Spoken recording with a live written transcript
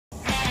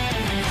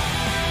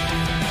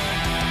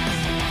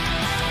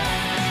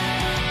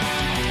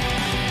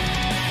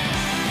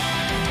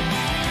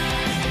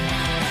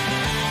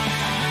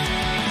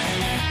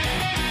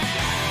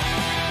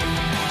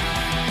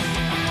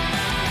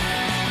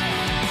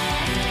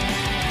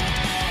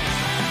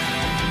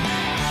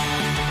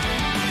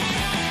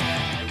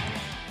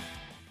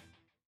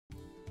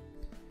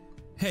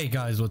Hey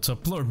guys, what's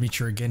up? Lord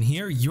Meacher again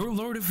here, your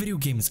Lord of Video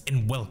Games,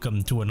 and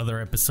welcome to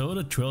another episode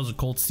of Trails of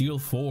Cold Steel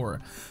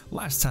 4.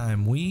 Last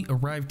time we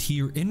arrived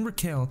here in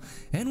Raquel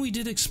and we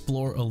did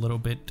explore a little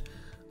bit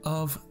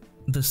of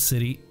the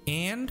city,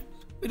 and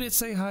we did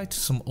say hi to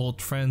some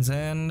old friends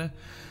and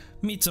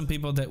meet some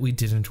people that we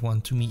didn't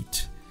want to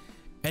meet.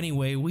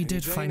 Anyway, we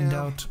did find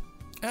out...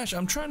 Ash,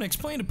 I'm trying to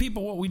explain to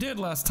people what we did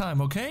last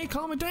time, okay?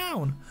 Calm it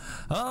down.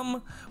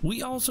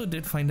 We also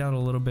did find out a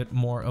little bit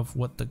more of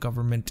what the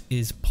government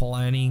is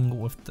planning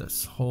with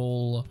this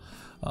whole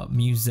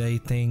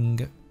musée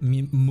thing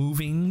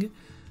moving.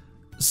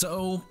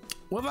 So,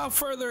 without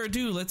further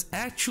ado, let's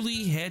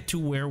actually head to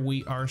where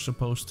we are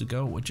supposed to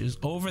go, which is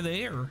over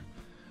there.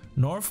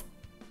 North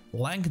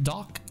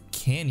Languedoc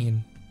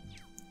Canyon.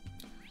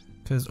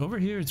 Because over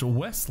here it's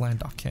West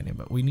Languedoc Canyon,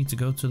 but we need to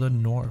go to the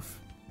north.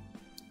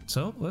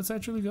 So let's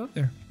actually go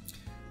there.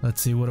 Let's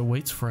see what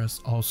awaits for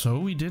us. Also,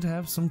 we did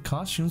have some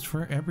costumes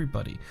for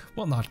everybody.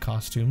 Well, not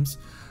costumes.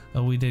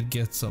 We did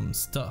get some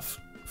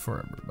stuff for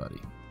everybody.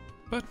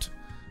 But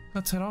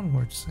let's head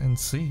onwards and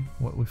see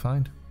what we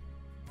find.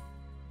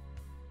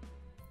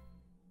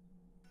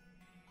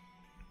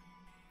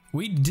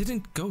 We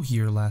didn't go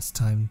here last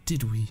time,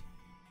 did we?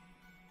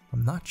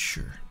 I'm not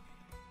sure.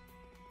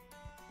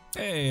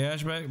 Hey,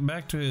 Ash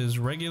back to his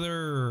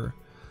regular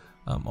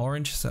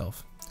orange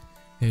self.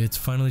 It's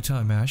finally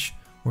time, Ash.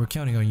 We're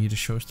counting on you to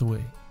show us the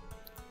way.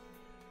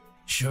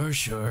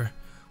 Sure.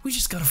 We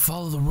just gotta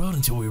follow the road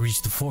until we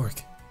reach the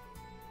fork.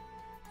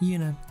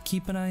 Yuna,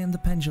 keep an eye on the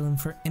pendulum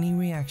for any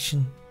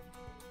reaction.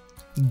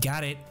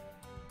 Got it.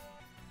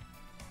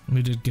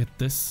 We did get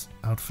this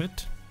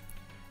outfit.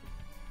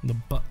 The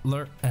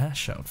Butler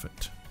Ash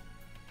outfit.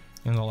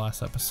 In the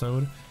last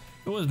episode.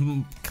 It was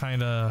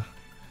kinda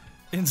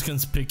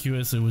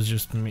inconspicuous. It was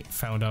just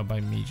found out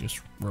by me just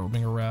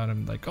roaming around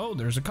and like, oh,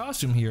 there's a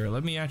costume here,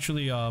 let me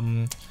actually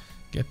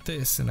get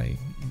this, and I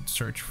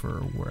search for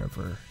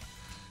wherever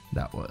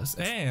that was,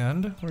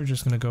 and we're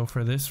just gonna go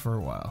for this for a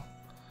while.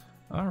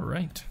 All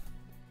right,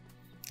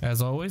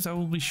 as always, I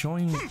will be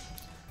showing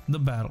the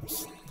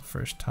battles the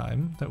first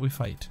time that we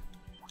fight.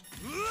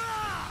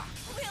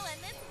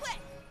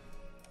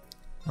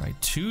 All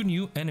right, two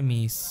new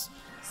enemies.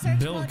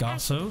 Bill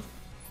Gosso.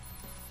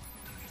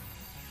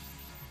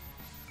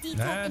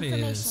 That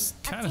is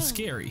kind of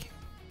scary.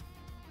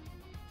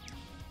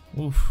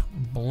 Oof.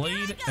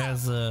 Blade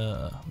as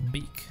a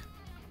beak.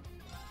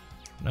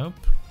 Nope.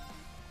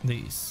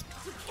 These.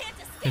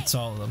 It's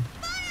all of them.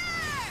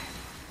 Fire!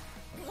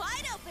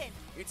 Wide open.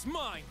 It's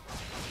mine.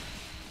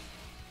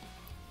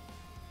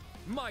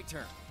 My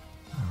turn.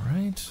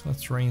 Alright,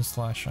 let's rain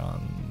slash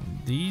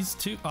on these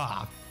two.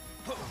 Ah!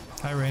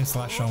 I rain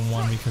slash on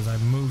one because I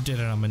moved it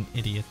and I'm an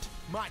idiot.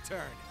 My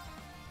turn.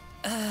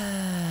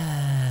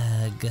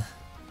 Ugh.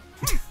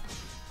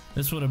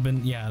 This would have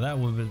been, yeah, that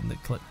would have been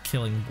the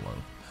killing blow.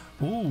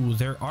 Ooh,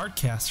 they're art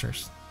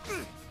casters.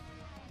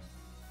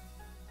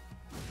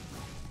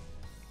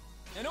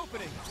 An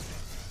opening.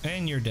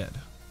 And you're dead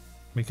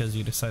because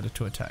you decided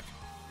to attack.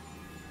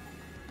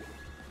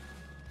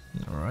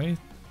 All right.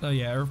 Oh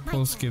yeah, Air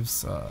Pulse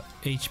gives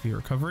HP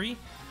recovery.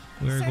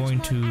 We're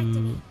going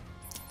to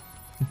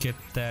get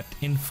that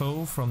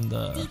info from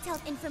the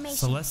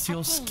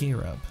Celestial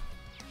Scarab.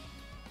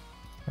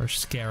 Or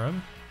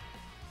Scarab.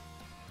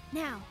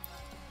 Now.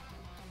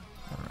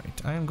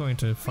 Alright, I am going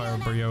to fire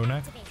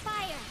Brionac.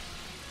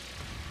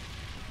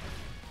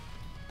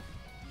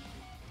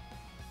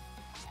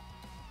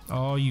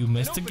 Oh, you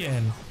missed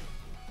again.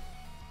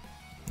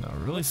 No,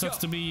 it really sucks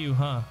to be you,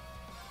 huh?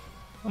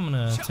 I'm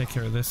gonna take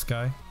care of this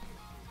guy.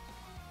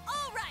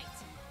 Alright.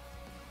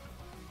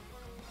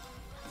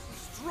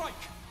 Strike!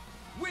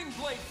 Wind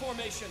blade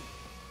formation.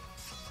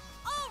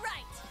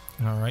 Alright.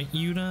 Alright,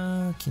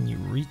 Yuna, can you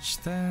reach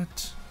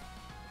that?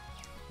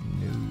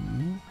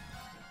 No.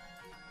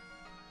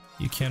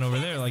 You can't over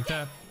there like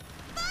that.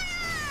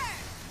 Fire!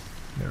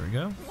 There we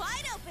go.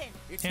 Wide open.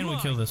 And we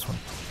kill this one.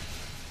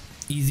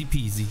 Easy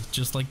peasy,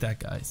 just like that,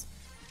 guys.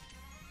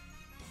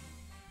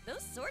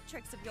 Those sword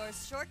tricks of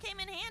yours sure came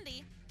in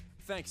handy.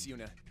 Thanks,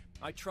 Yuna.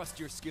 I trust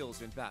your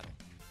skills in battle.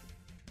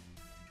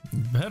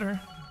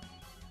 Better.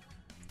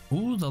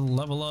 Ooh, the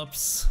level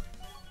ups.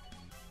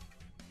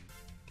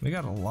 We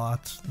got a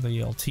lot.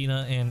 The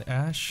Altina and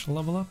Ash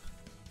level up.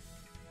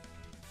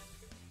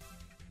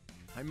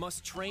 I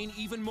must train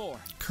even more.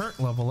 Kurt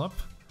level up.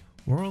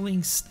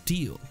 Whirling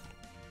Steel.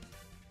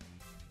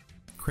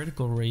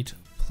 Critical rate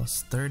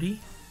plus 30.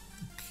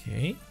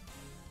 Okay.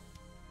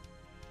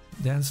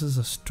 Dances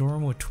a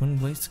storm with twin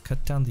blades to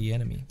cut down the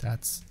enemy.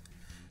 That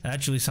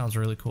actually sounds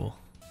really cool.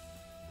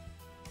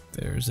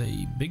 There's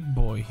a big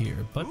boy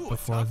here, but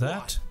before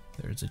that,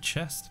 there's a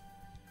chest.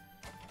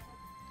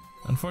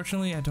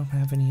 Unfortunately, I don't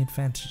have any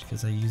advantage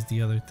because I used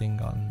the other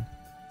thing on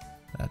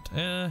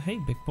that. Hey,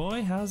 big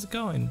boy, how's it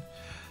going?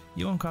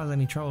 You won't cause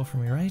any trouble for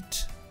me,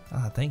 right?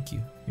 Ah, thank you.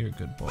 You're a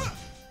good boy.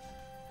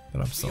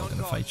 But I'm still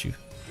gonna fight you.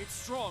 It's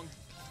strong.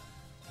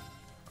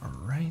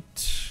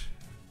 Alright.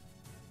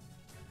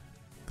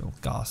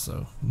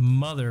 Bilgasso.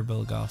 Mother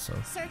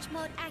Bilgasso. Search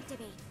mode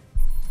activate.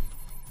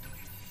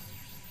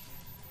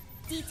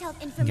 Detailed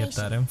information Get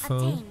that info.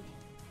 obtained.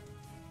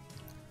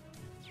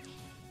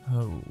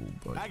 Oh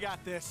boy. I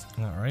got this.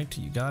 Alright,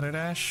 you got it,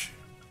 Ash.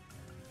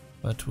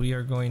 But we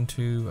are going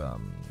to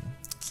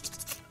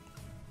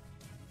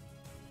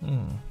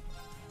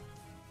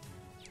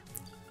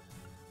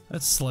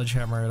let's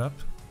sledgehammer it up.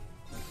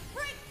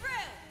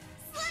 Breakthrough!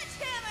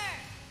 Sledgehammer!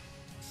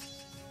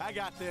 I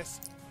got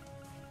this.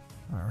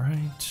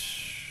 Alright.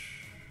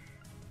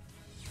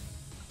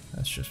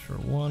 That's just for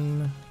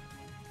one.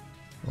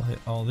 We'll hit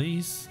all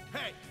these.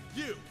 Hey,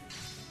 you!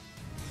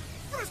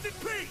 Rest in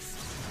peace!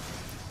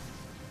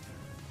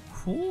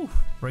 Whew.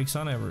 Breaks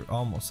on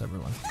almost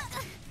everyone.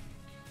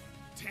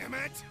 Damn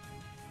it!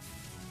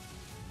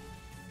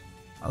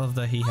 I love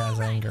that he has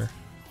anger.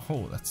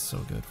 Oh, that's so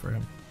good for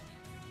him.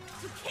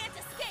 You can't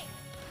escape!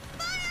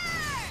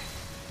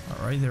 Fire!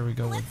 Alright, there we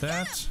go with Let's get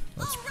that. 'em.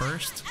 Let's All right,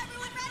 burst.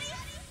 Everyone ready?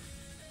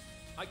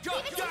 I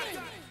got it!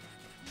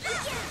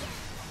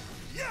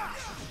 Yeah!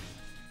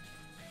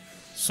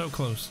 So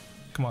close.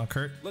 Come on,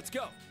 Kurt. Let's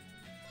go!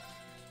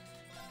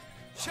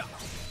 Shot.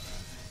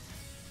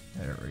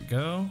 There we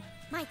go.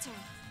 My turn.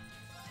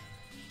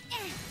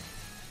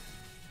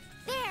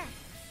 There.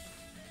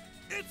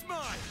 It's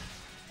mine!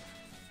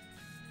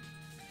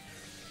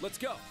 Let's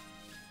go!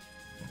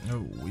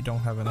 Oh, we don't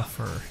have enough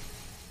for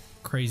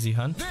Crazy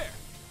Hunt. There!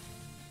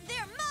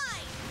 They're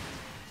mine!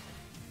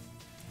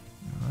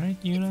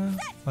 Alright, Yuna.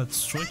 Let's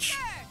switch.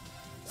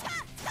 Sucker!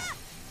 Chop, chop!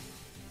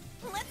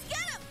 Let's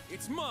get him!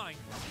 It's mine!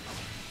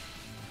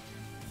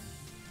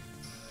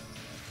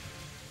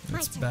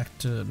 It's turn. back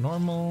to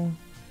normal.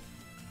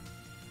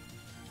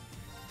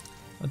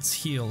 Let's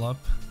heal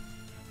up.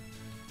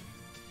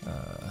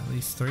 At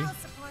least 3. I'll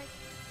support.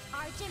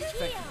 Argent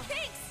Thank heal.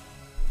 Thanks!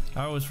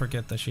 I always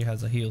forget that she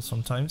has a heal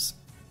sometimes.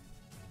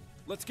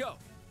 Let's go!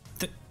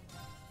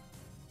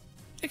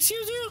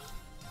 Excuse you?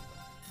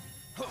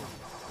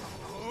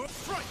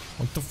 Strike!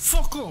 What the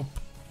fuck up?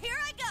 Here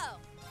I go!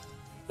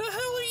 The hell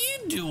are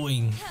you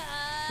doing?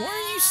 Why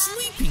are you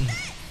sleeping?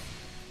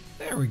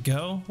 There we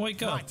go.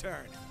 Wake My up.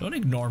 turn. Don't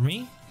ignore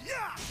me.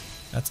 Yeah!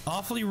 That's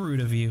awfully rude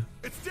of you.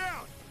 It's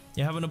down!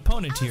 You have an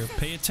opponent here.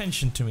 Pay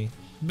attention to me.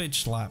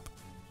 Bitch slap.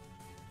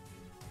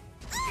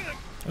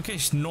 Okay,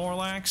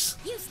 Snorlax.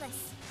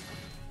 Useless.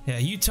 Yeah,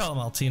 you tell him,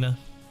 Altina.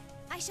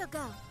 I shall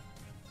go.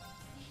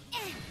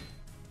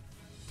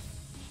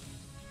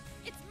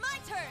 It's my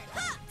turn!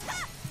 Ha!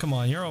 Ha! Come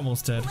on, you're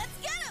almost dead. Let's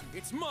get him!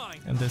 It's mine!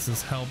 And this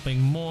is helping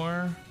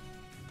more.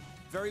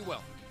 Very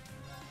well.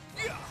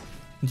 Yeah!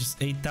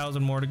 Just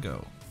 8,000 more to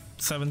go.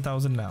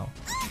 7,000 now.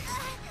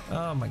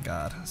 Oh my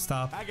god.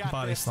 Stop I got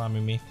body this.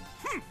 slamming me.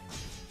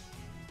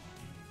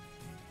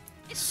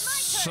 It's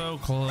my turn! So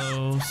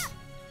close.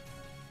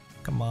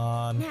 Come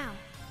on. Now.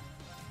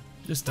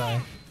 Just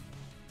die.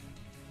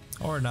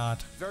 Or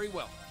not. Very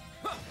well.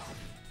 Huh.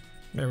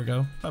 There we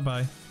go. Bye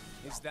bye.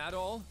 Is that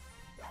all?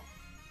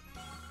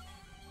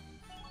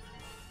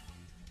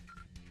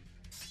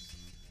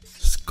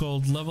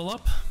 Gold level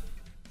up.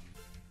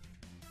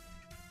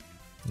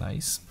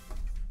 Nice.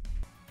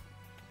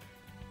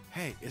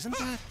 Hey, isn't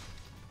that?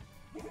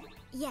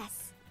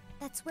 Yes.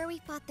 That's where we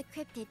fought the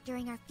cryptid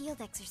during our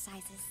field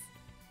exercises.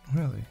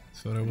 Really?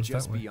 So it was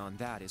Just that way. beyond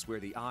that is where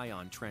the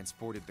ion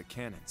transported the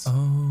cannons.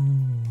 Oh.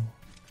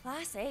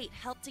 Class 8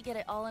 helped to get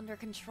it all under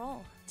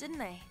control, didn't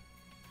they?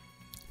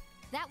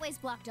 That way's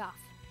blocked off.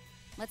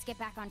 Let's get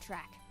back on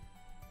track.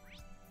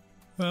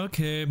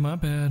 Okay, my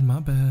bad, my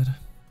bad.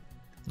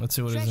 Let's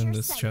see what is in Treasure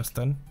this sighted. chest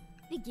then.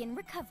 Begin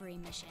recovery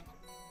mission.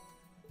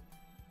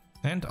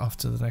 And off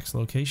to the next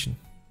location.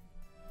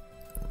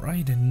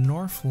 Right in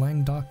North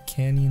Langdock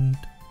Canyon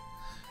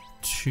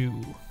 2.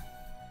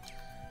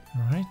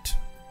 Alright.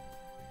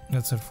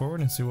 Let's head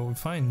forward and see what we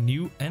find.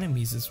 New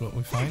enemies is what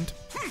we find.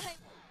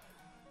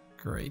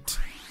 Great.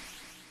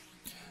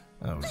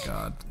 Oh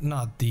god,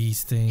 not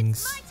these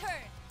things. My turn!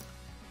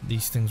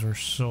 These things were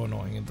so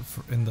annoying in the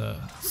Can't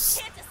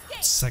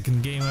escape!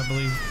 second game, I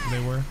believe they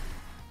were.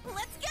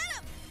 Let's get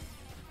him!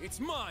 It's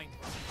mine!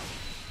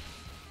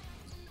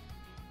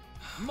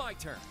 My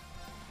turn!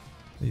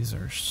 These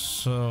are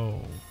so...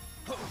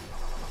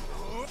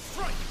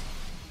 Strike!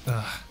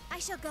 Ugh. I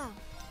shall go.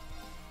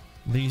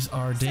 These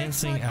are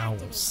dancing mode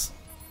activate. owls.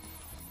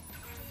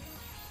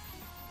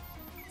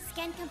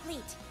 Scan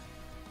complete.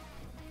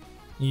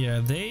 Yeah,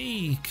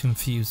 they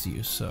confuse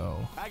you,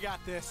 so I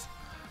got this.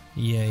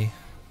 yay.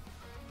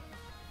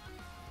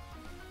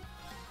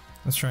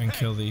 Let's try and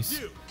kill these.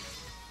 You!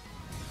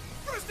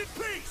 Rest in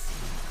peace!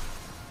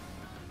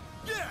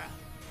 Yeah!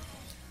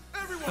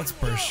 Everyone Let's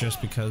burst go!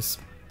 just because.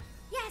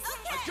 Yes.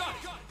 I got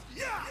it!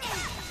 Yeah!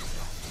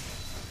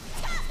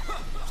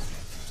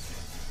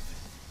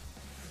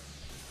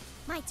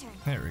 My turn.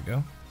 There we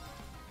go.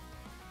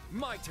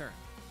 My turn!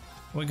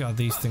 We got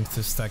these things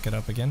to stack it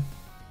up again.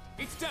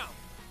 It's down!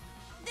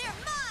 They're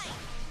mine!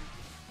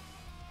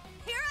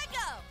 Here I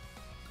go!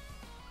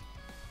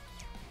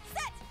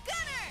 Set!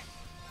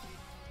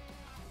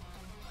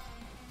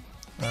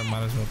 Gunner! I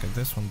might as well get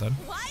this one done.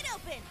 Wide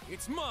open!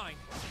 It's mine!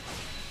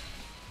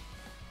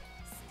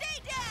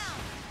 Stay down!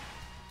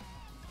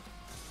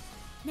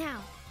 Now.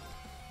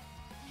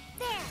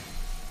 There!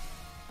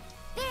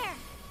 There!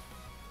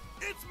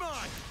 It's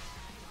mine!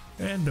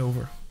 And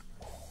over.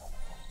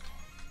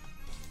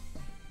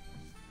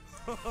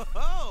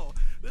 Oh,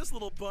 this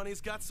little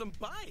bunny's got some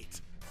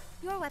bite.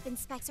 Your weapon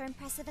specs are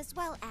impressive as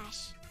well,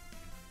 Ash.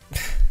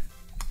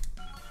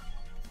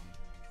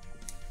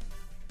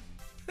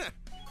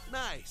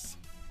 Nice.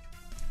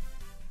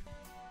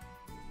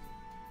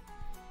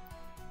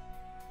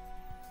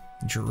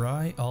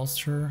 Jirai,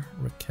 Ulster,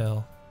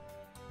 Raquel.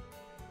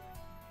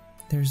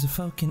 There's a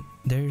fork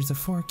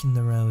in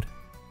the road.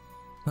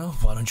 Oh,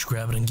 why don't you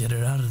grab it and get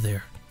it out of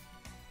there?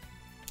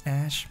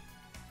 Ash.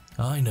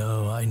 I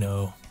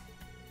know.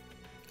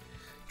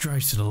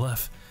 Drive to the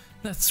left.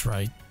 That's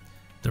right.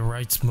 The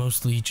right's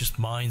mostly just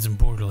mines and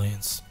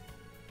borderlands.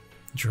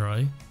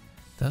 Jirai,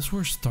 that's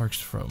where Stark's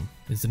from,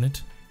 isn't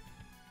it?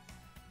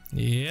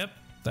 Yep,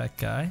 that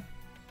guy.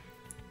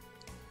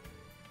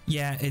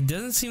 Yeah, it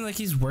doesn't seem like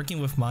he's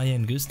working with Maya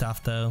and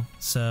Gustav though,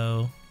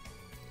 so...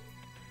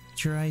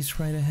 Jirai's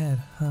right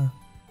ahead, huh?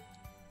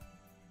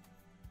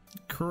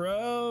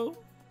 Crow!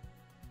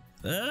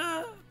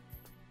 Ah!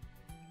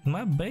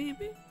 My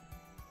baby?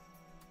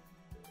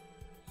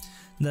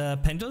 The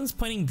pendulum's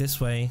pointing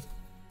this way.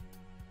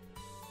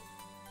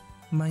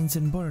 Mines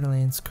and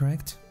borderlands,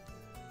 correct?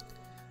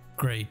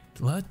 Great,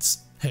 let's...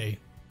 Hey,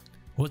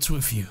 what's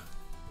with you?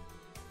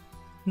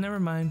 Never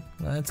mind,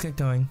 let's get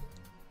going.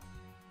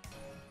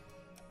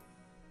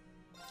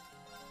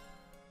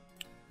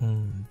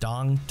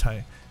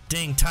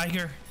 Dang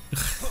tiger.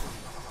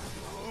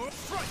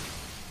 Strike!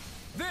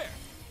 There!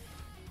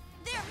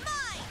 They're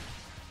mine!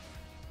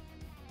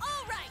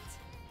 Alright!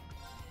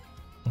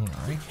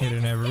 Alright,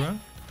 hitting everyone.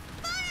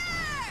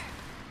 Fire!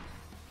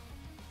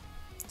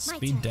 My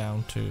Speed turn.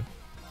 down to...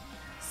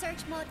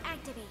 Search mode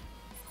activate.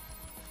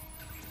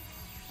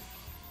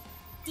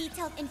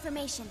 Detailed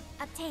information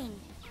obtained.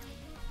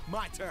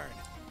 My turn.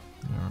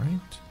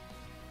 Alright.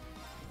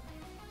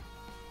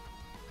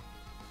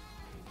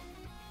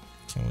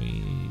 Can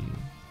we...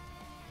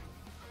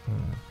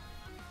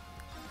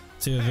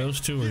 It's either those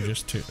two or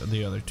just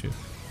the other two.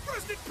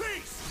 Rest in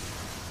peace.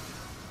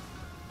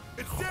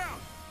 It's down.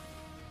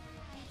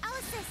 I'll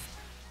assist.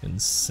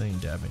 Insane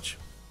damage.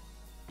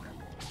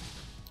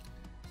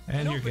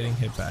 And you're getting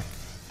hit back.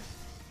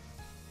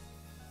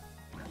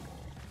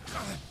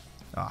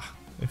 Ah,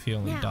 if he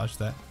only Now. dodged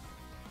that.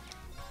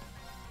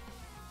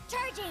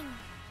 Charging.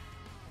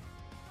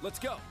 Let's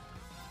go!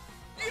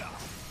 Yeah!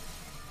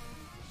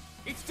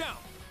 It's down!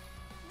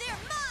 They're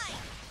mine!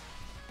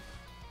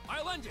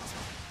 I'll end it!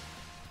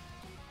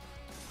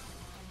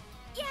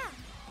 Yeah.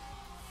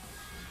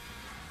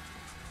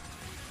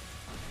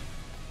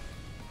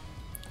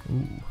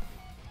 Ooh.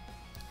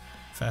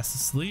 Fast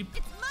asleep.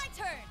 It's my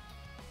turn!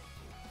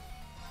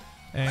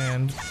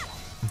 And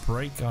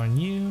break on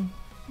you.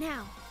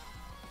 Now.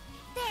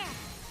 There.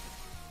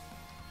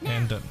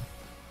 And done.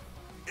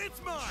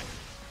 It's mine.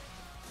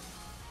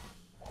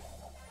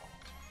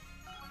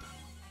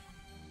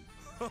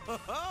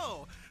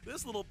 Oh,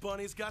 this little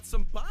bunny's got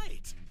some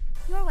bite.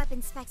 Your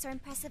weapon specs are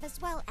impressive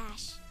as well,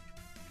 Ash.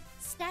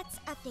 Stats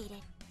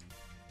updated.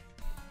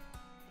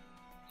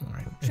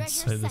 Alright, Treasure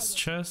inside this sighted.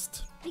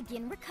 chest.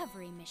 Begin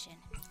recovery mission.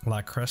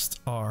 La Crest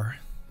R.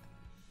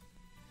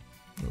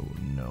 Oh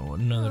no,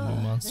 another new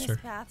Ugh, monster.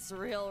 This path's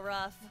real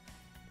rough.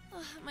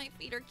 Ugh, my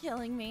feet are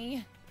killing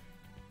me.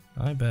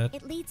 I bet.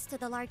 It leads to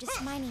the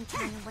largest mining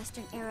town in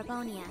western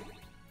Erebonia.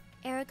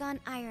 Aragon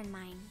Iron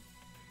Mine.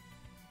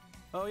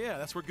 Oh yeah,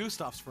 that's where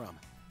Gustav's from.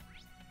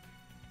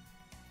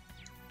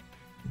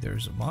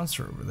 There's a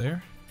monster over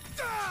there.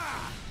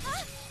 Ah,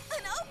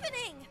 an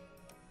opening!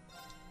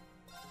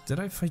 Did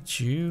I fight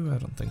you? I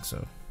don't think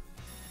so.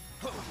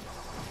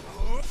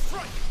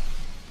 Strike!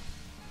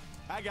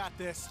 I got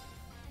this.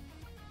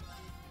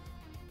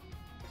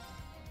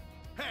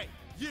 Hey,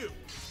 you!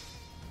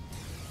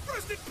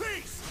 Rest in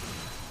peace!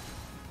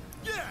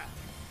 Yeah!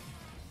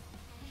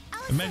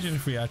 Imagine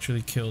if we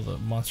actually kill the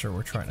monster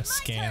we're trying to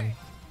scan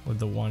with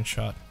the one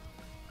shot.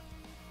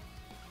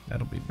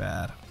 That'll be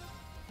bad.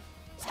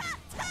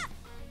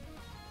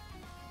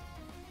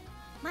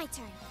 My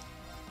turn.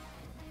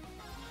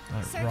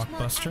 Alright, Search mode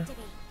Rockbuster.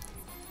 activate.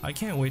 I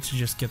can't wait to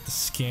just get the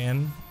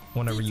scan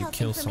whenever you Detailed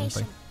kill something.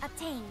 information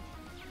obtained.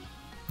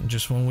 And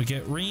just when we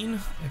get Reen,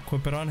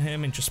 equip it on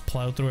him and just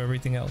plow through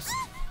everything else.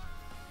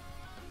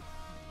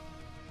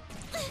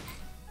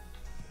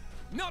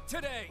 Not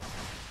today!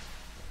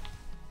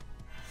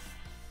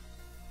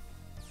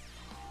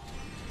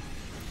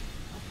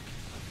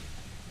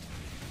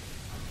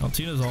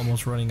 Altina's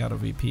almost running out of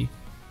VP.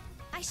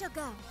 I shall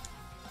go.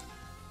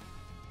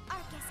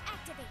 Arcus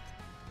activate.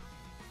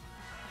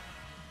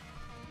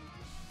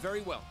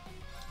 Very well.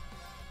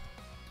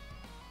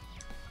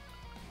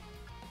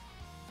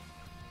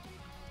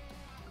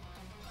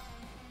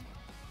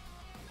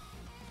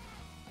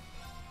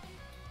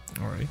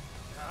 Alright.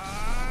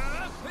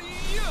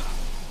 Yeah!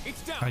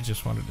 It's down! I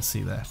just wanted to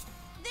see that.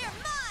 They're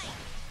mine!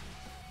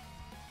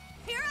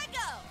 Here I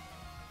go!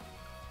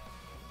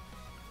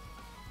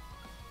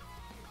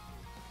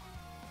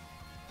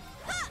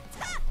 Ha,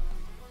 ha!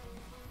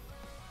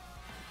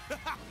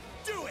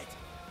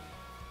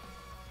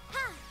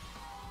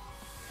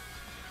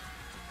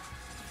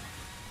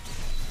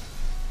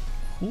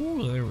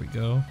 Ooh, there we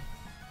go.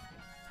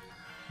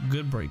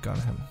 Good break on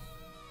him.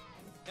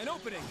 An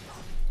opening.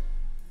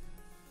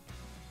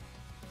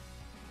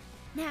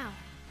 Now.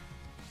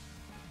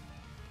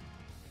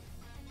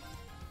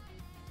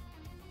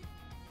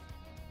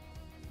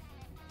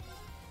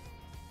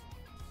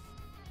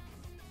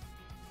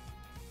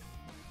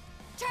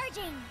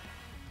 Charging.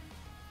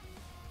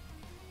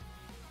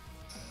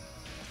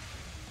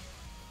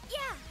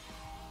 Yeah.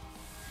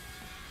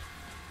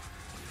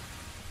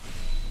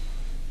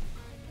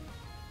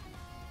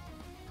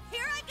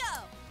 Here I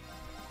go!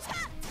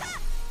 Chop,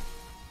 chop!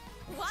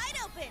 Wide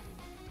open!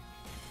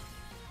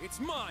 It's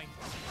mine.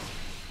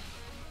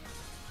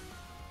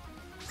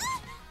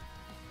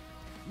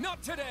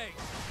 Not today.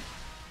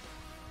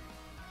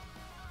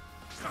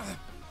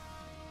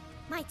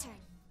 My turn.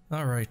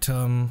 All right,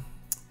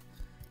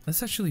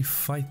 let's actually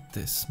fight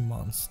this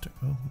monster.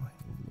 Oh my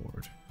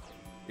lord.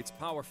 It's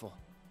powerful.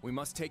 We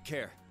must take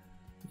care.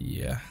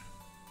 Yeah.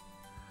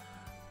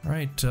 All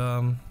right,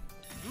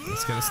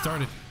 let's get it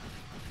started.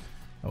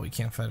 Oh, we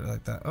can't fight it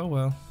like that. Oh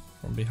well,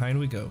 from behind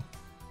we go.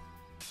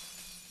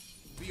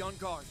 Be on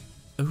guard.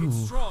 Ooh,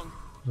 It's strong.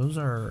 those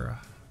are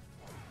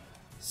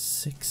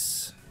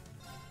 6.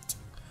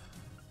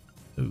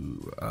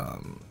 Ooh,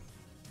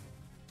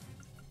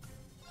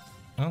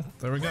 oh,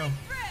 there we go.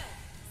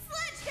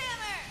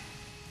 Sledgehammer!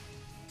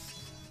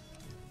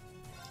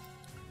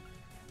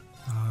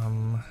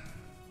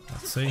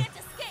 Let's see. Can't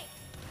escape!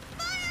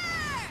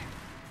 Fire!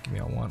 Give me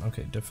a 1.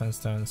 Okay, defense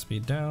down,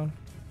 speed down.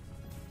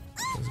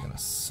 This is gonna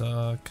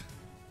suck.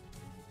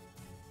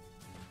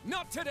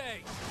 Not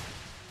today.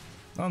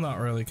 Oh, not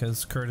really,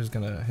 because Kurt is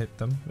gonna hit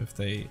them if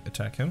they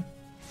attack him.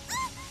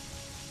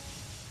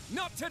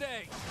 Not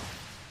today.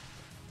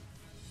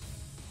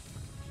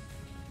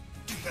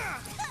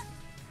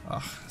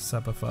 Ah,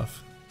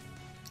 Sapafuff.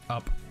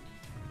 Up.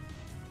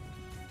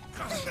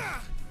 I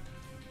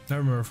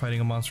remember fighting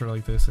a monster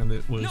like this and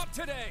it was Not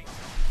today.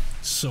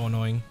 so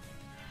annoying.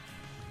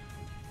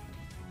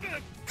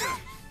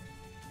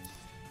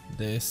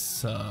 This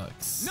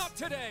sucks. Not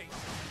today.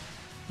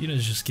 You know,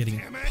 it's just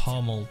getting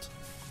pummeled.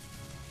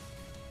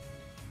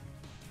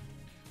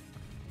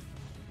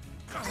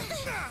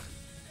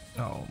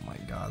 Oh my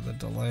god, the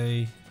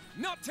delay.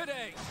 Not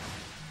today.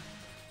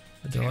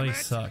 The delay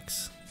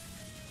sucks.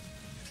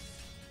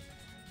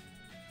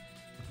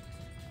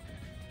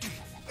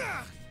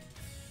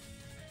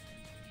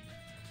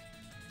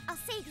 I'll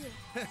save you.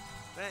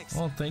 Thanks.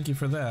 Well, thank you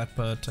for that,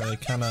 but I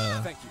Thank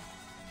you.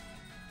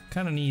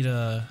 kinda need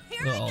a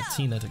Here little I go.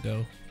 Altina to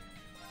go.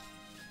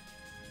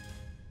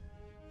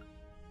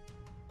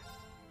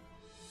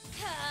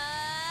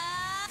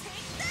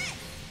 Take this!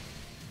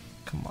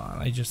 Come on,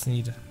 I just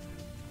need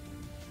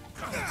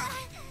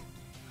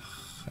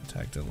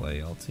attack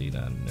delay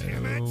Altina.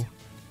 No.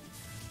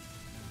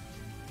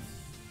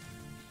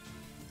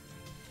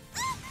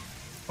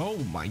 Oh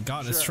my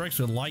god, it strikes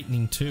with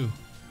lightning too.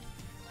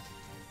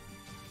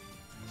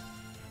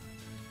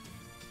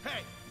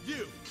 Hey,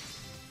 you!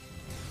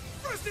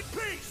 Rest in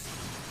peace!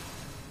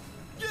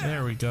 Yeah!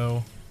 There we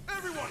go.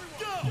 Everyone,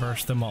 go!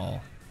 Burst them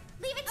all.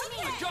 Leave it to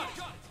me. Got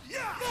it.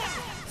 Yeah!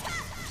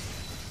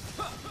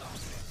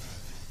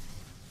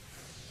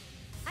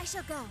 I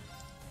shall go.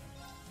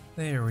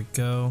 There we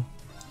go.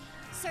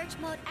 Search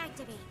mode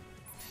activate.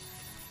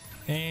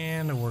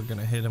 And we're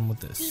gonna hit him with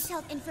this.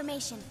 Detailed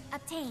information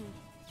obtained.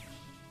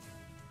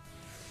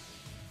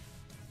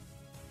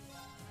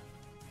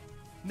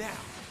 Now,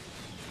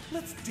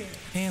 let's dance.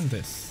 And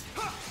this.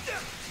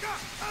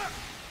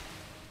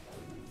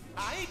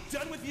 I ain't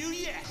done with you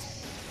yet.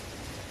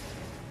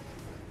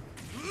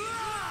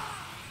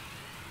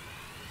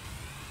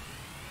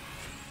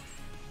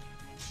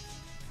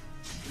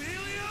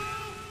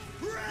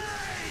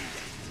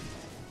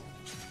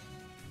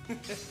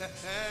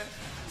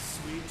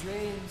 Sweet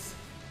dreams.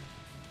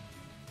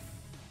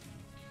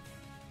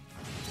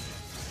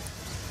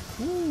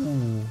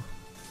 Ooh.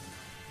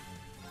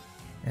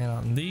 And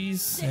on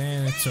these,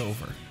 and it's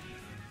over.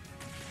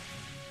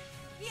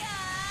 Yeah!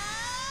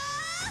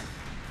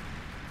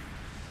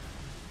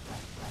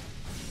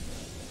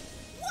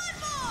 One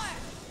more!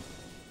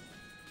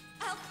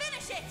 I'll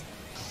finish it!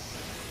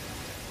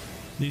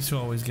 These two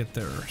always get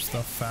their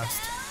stuff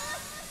fast.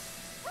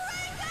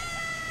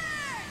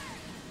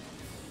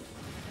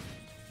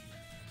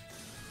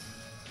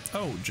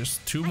 Oh,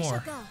 just 2 I shall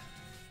more. go.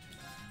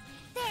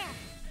 There.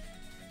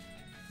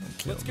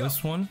 Kill Let's go.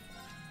 this one.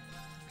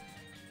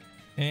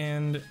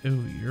 And,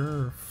 ooh,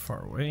 you're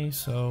far away,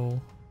 so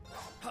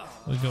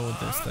we'll go with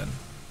this then.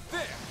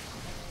 There.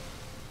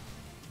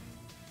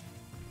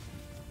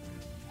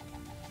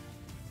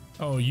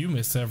 Oh, you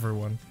miss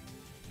everyone.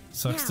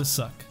 Sucks Now. to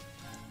suck.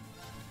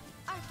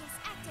 Arcus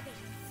activate.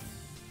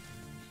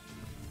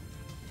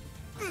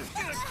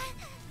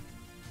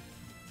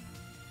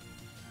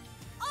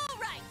 All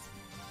right!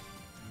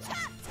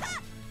 Chop,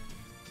 chop!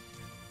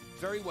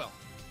 Very well.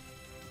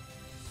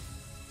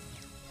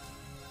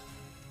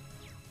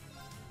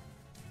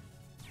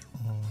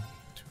 Oh,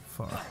 too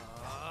far.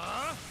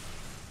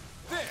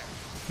 There.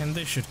 And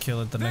they should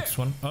kill it the next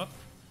one. Oh,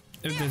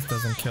 If this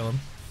doesn't kill him,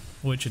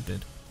 which it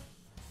did.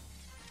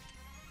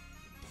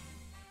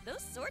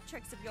 Those sword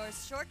tricks of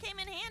yours sure came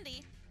in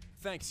handy.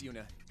 Thanks,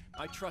 Yuna.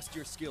 I trust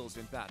your skills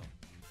in battle.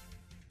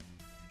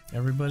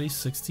 Everybody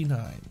 69.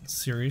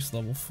 Serious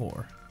level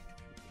 4.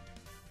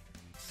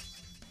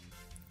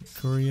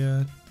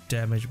 Korea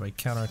damage by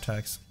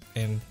counterattacks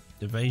and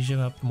evasion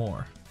up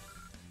more.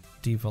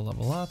 Diva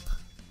level up.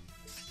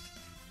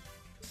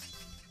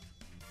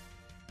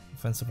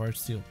 Offensive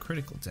arts deal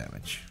critical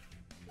damage.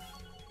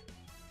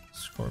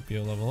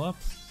 Scorpio level up.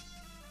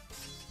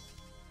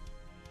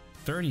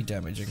 30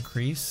 damage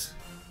increase.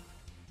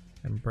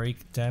 And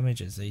break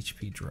damage as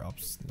HP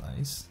drops.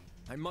 Nice.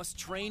 I must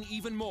train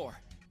even more.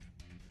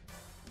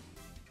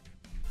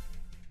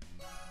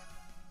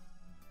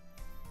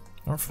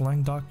 North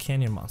Langdok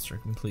Canyon monster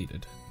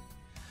completed.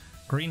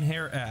 Green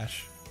hair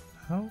Ash.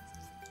 How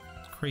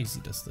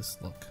crazy does this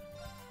look?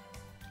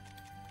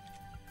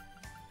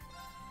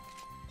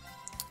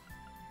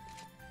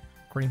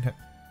 Green hair.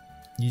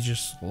 You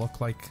just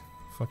look like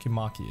fucking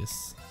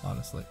Machias,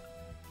 honestly.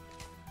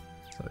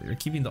 So you're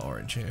keeping the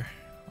orange hair.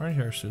 Orange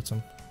hair suits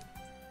him.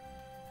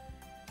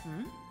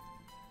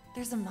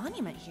 There's a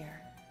monument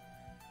here.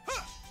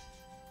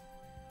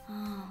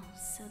 Oh,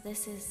 so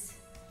this is...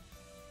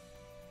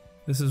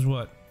 This is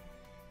what?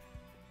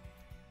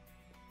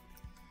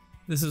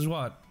 This is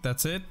what?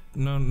 That's it?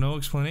 No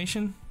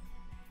explanation?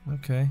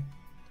 Okay.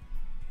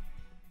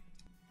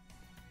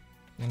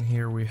 And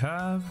here we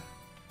have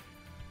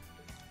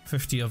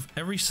 50 of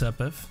every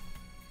Sepith.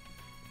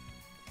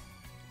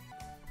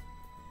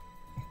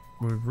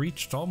 We've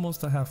reached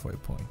almost a halfway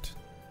point.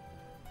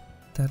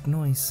 That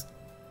noise.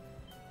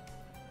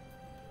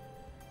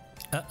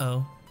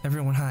 Uh-oh.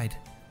 Everyone hide.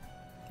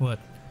 What?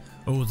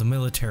 Oh, the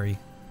military.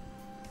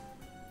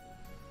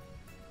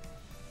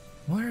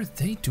 What are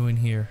they doing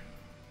here?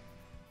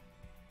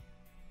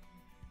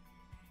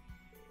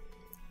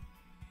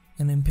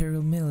 An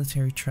Imperial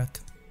military truck.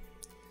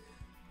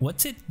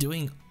 What's it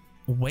doing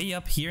way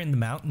up here in the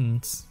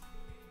mountains?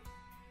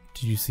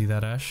 Did you see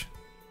that, Ash?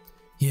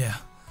 Yeah,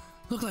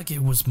 looked like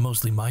it was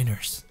mostly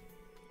miners.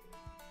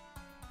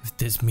 If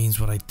this means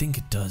what I think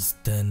it does,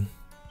 then...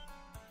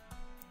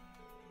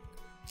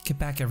 Get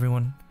back,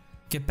 everyone.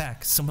 Get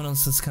back, someone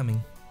else is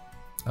coming.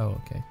 Oh,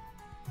 okay.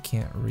 I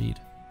can't read.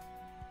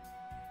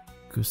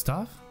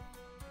 Gustav?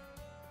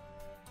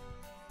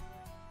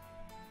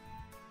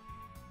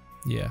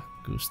 Yeah,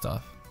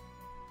 Gustav.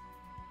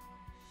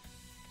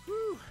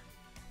 Whew.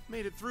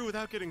 Made it through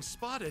without getting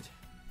spotted.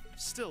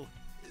 Still,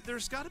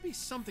 there's gotta be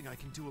something I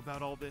can do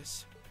about all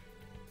this.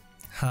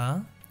 Huh?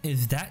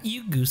 Is that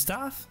you,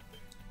 Gustav?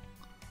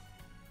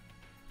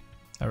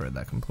 I read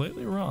that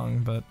completely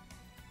wrong, but...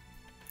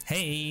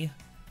 Hey!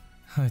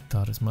 I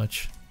thought as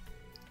much.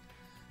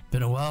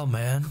 Been a while,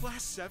 man.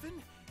 Class 7?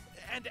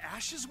 And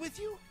Ash is with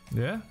you?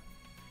 Yeah?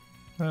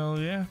 Hell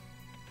yeah.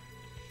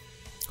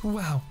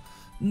 Wow,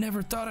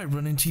 never thought I'd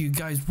run into you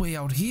guys way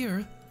out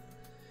here.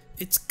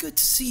 It's good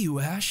to see you,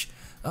 Ash.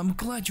 I'm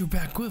glad you're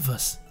back with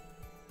us.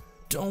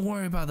 Don't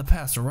worry about the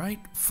past, alright?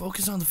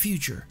 Focus on the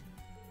future.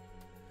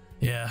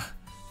 Yeah,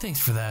 thanks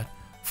for that,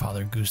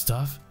 Father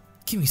Gustav.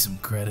 Give me some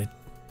credit.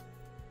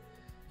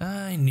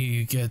 I knew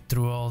you'd get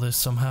through all this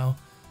somehow,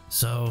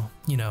 so,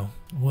 you know,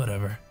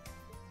 whatever.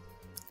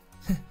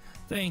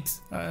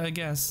 Thanks, I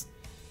guess.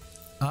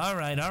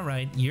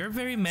 Alright, you're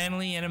very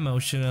manly and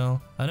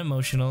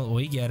unemotional,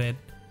 we get it.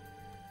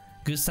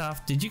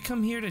 Gustav, did you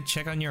come here to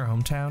check on your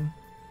hometown?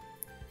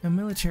 A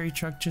military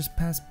truck just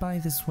passed by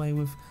this way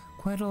with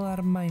quite a lot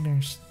of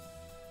miners.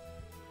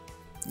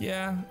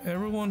 Yeah,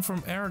 everyone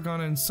from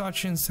Aragon and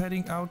Sachin's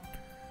heading out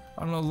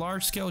on a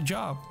large-scale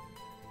job.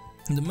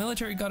 The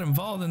military got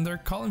involved and they're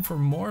calling for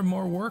more and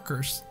more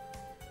workers.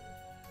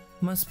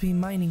 Must be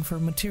mining for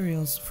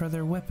materials for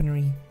their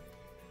weaponry.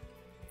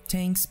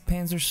 Tanks,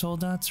 panzer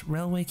soldats,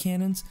 railway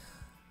cannons,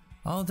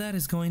 all that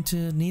is going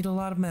to need a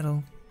lot of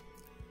metal.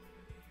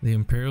 The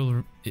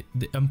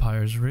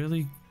Empire is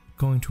really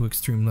going to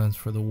extreme lengths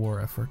for the war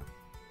effort.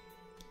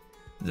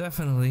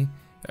 Definitely.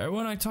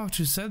 Everyone I talked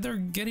to said they're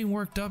getting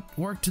worked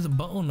to the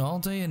bone all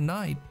day and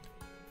night.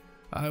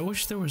 I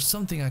wish there was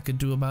something I could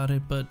do about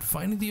it, but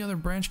finding the other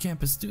branch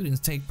campus students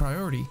take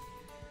priority.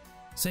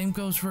 Same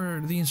goes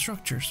for the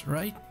instructors,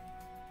 right?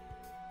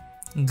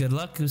 Good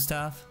luck,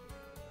 Gustav.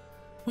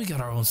 We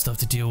got our own stuff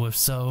to deal with,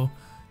 so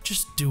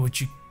just do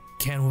what you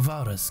can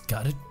without us,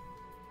 got it?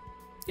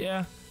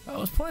 Yeah, I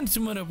was planning to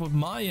meet up with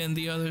Maya and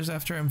the others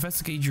after I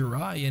investigate your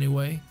eye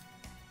anyway.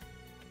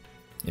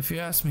 If you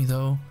ask me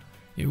though,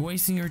 you're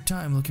wasting your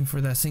time looking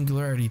for that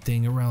singularity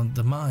thing around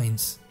the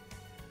mines.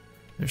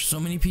 There's so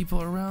many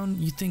people around,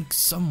 you think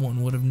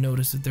someone would have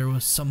noticed that there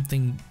was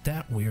something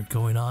that weird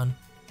going on.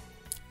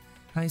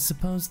 I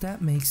suppose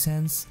that makes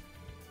sense.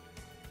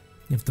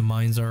 If the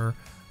mines are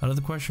out of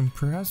the question,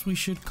 perhaps we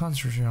should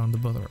concentrate on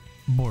the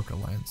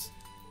borderlands.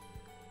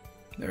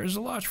 There's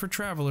a lodge for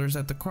travelers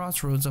at the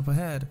crossroads up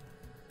ahead.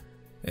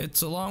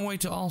 It's a long way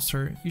to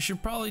Ulster. You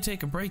should probably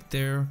take a break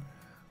there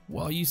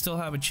while you still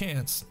have a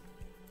chance.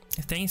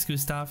 Thanks,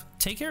 Gustav.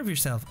 Take care of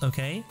yourself,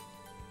 okay?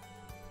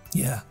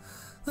 Yeah,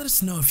 Let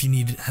us know if you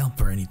need help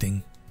or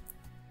anything.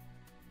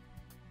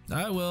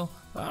 I will.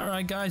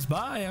 Alright guys,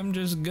 bye. I'm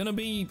just gonna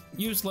be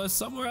useless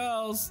somewhere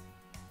else.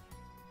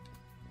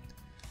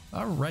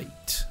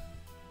 Alright.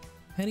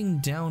 Heading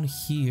down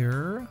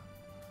here.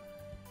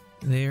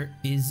 There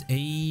is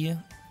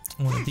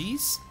one of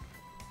these.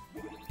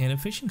 And a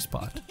fishing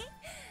spot.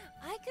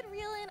 I could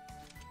reel in.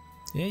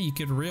 Yeah, you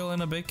could reel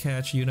in a big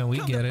catch, you know, we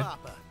get it.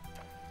 Papa.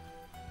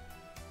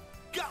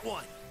 Got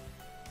one.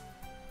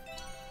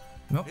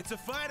 Nope. It's a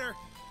fighter.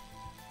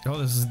 Oh,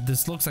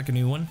 this looks like a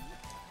new one.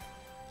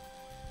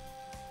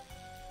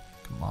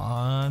 Come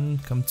on,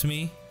 come to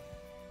me.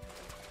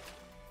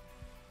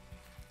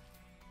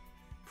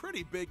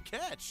 Pretty big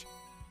catch.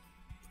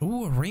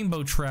 Ooh, a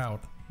rainbow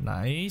trout.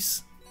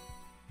 Nice.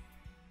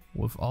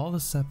 With all the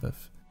sepif.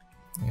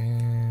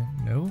 And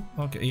no?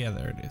 Okay, yeah,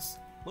 there it is.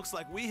 Looks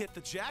like we hit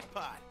the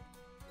jackpot.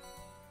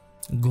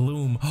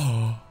 Gloom.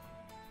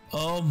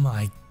 Oh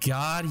my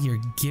god,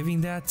 you're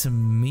giving that to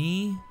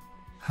me?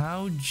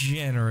 How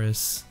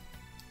generous.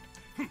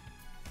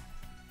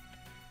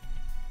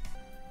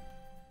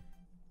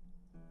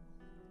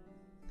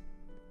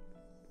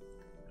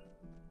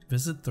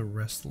 Visit the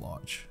rest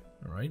lodge.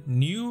 Alright,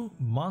 new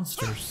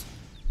monsters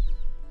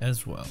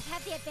as well.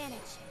 Have the advantage.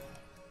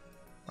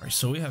 Alright,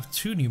 so we have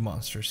two new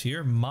monsters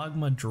here.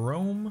 Magma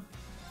Drome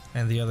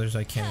and the others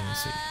I can't even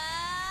see.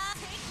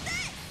 Take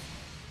this!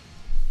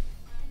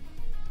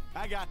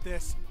 I got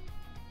this.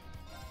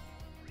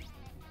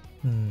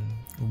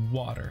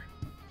 Water.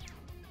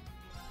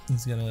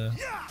 It's gonna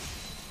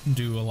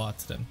do a lot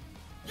to them.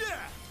 Yeah.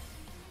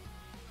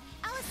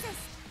 I'll assist.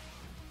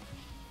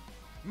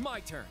 My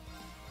turn.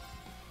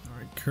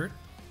 Alright, Kurt.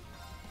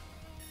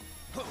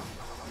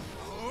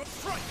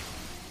 Strike.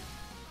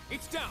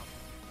 It's down.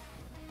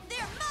 They're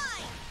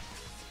mine!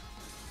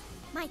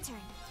 My turn.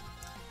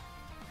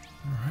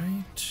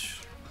 Alright.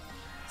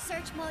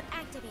 Search mode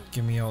activate.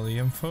 Give me all the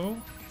info.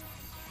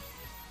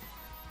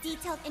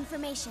 Detailed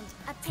information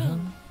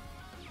obtained.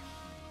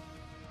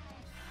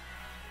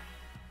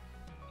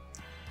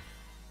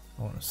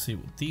 I want to see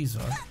what these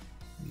are.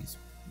 These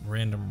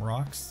random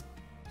rocks.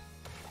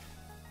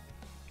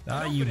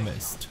 Ah, you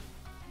missed.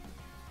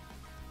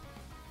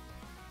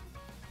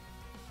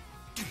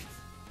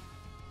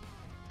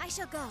 I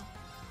shall go.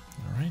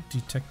 Alright,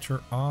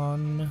 detector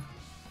on.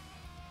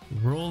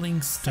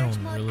 Rolling Search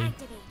stone, mode really?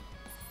 activate.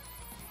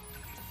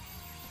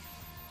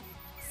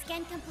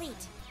 Scan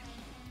complete.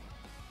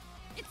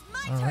 It's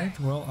my Alright,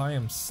 turn! well, I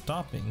am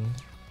stopping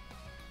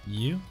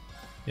you.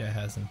 Yeah, it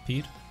has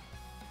impede.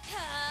 Take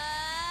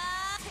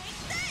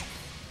this!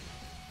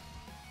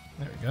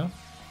 There we go.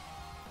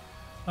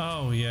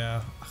 Oh,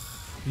 yeah.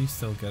 You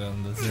still get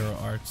on the 0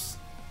 arts.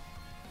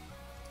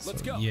 Let's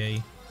So, go.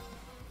 yay.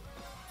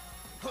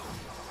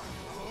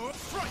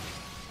 Strike.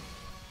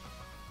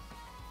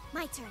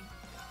 My turn.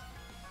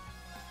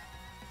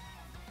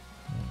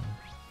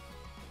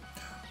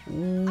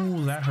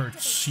 Ooh, that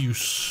hurts you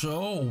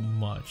so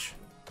much.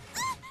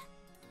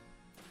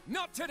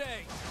 Not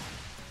today.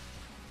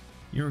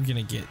 You're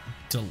gonna get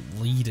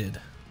deleted.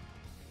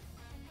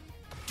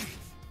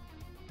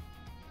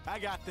 I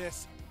got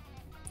this.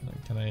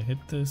 Can I hit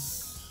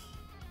this?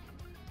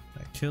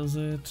 That kills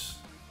it.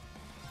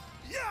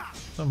 Yeah.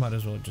 So I might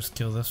as well just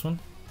kill this one.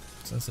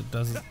 Since it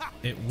doesn't,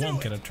 it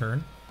won't get a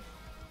turn.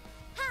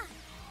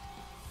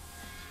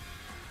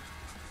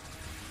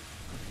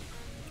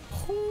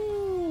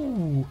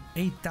 Ooh,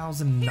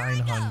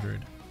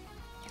 8,900.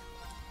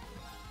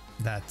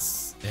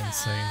 That's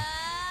insane.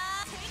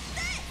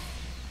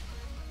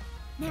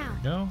 There Now,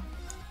 we go.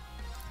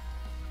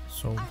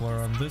 Soul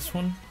blur on this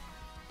one.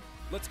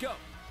 Let's go.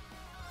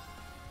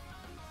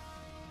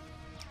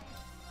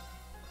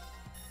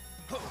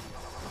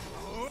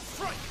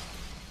 Strike.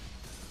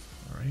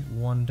 Alright,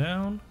 one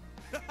down.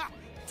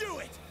 Do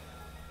it.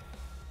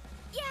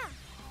 yeah.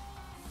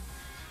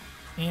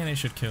 And it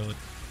should kill it.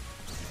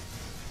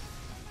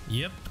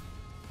 Yep.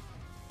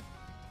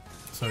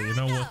 So you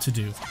know what to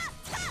do.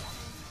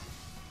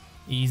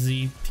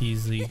 Easy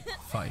peasy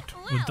fight.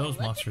 With those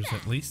monsters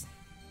at least.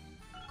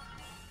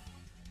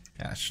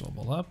 Ash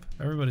level up.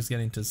 Everybody's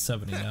getting to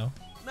 70 now.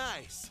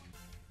 Nice.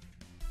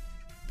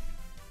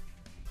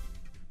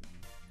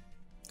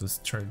 This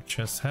charred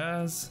chest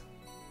has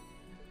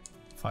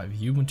 5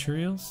 U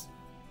materials.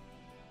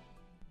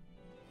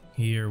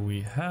 Here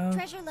we have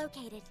Treasure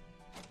located.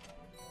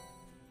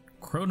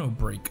 Chrono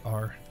Break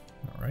R.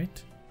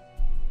 Alright.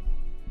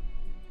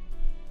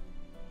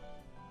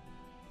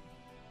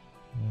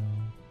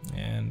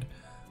 And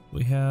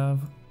we have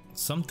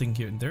something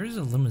here. There is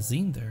a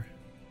limousine there.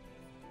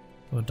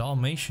 A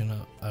Dalmatian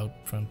out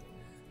front.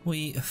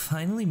 We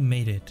finally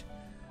made it.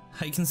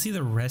 I can see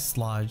the rest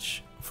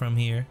lodge from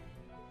here.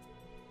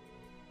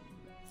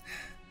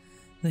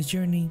 The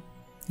journey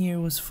here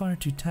was far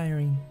too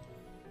tiring.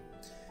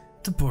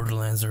 The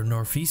borderlands are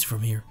northeast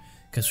from here.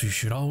 Guess we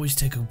should always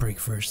take a break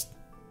first.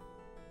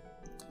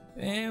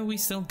 And we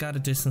still got a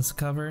distance to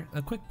cover.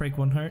 A quick break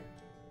won't hurt.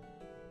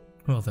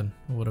 Well then,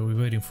 what are we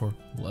waiting for?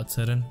 Let's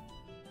head in.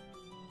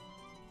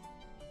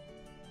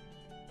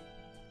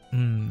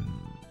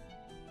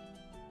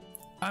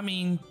 I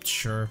mean,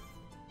 sure.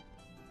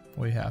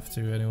 We have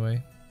to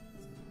anyway.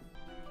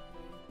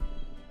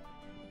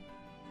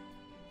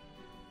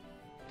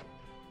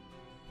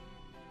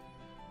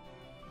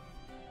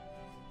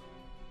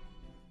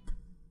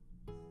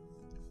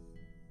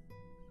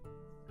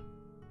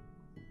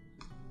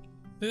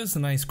 This is a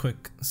nice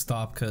quick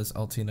stop because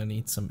Altina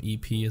needs some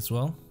EP as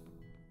well.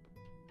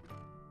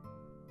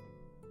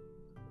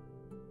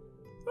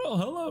 Well,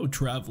 hello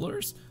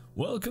travelers.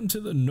 Welcome to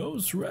the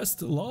Nose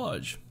Rest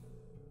Lodge.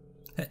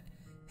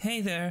 Hey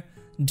there,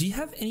 do you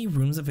have any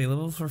rooms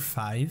available for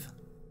 5?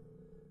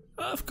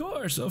 Of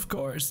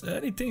course,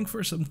 anything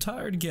for some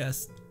tired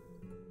guests.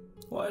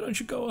 Why don't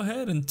you go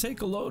ahead and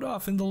take a load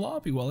off in the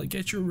lobby while I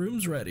get your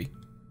rooms ready?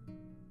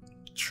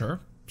 Sure,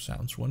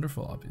 sounds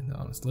wonderful,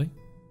 honestly.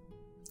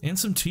 And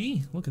some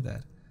tea, look at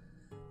that.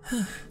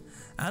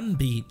 I'm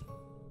beat.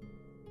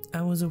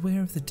 I was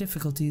aware of the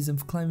difficulties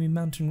of climbing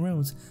mountain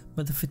roads,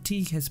 but the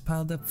fatigue has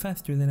piled up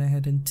faster than I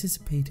had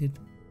anticipated.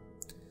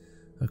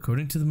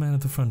 According to the man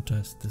at the front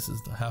desk, this is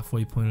the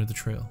halfway point of the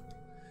trail.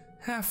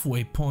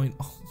 Halfway point?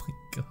 Oh my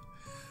god.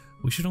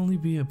 We should only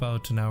be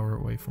about an hour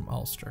away from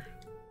Ulster.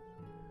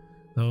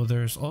 Though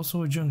there's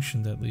also a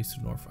junction that leads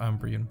to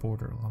Northumbrian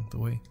border along the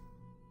way.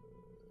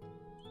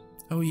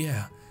 Oh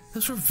yeah,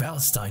 that's where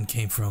Valstein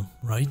came from,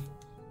 right?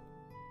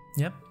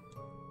 Yep.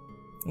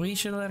 We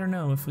should let her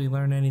know if we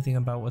learn anything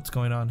about what's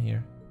going on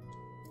here.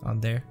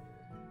 On there.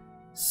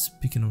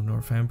 Speaking of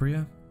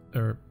Northumbria,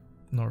 or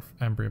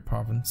Northumbria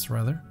province,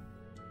 rather.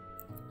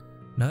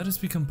 Now that it's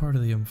become part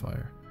of the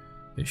Empire,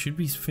 it should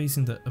be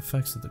facing the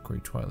effects of the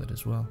Great Twilight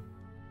as well.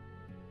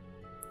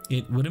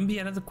 It wouldn't be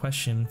out of the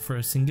question for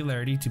a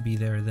singularity to be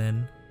there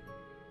then.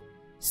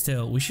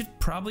 Still, we should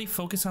probably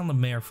focus on the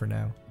mayor for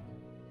now.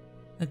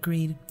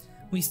 Agreed.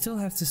 We still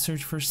have to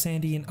search for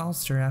Sandy and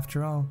Ulster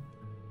after all.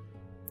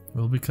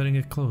 We'll be cutting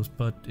it close,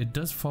 but it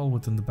does fall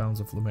within the bounds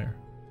of Lemaire.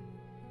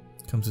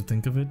 Come to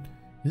think of it,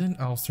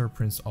 isn't Ulster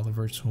Prince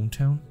Oliver's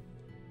hometown?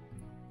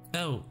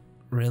 Oh,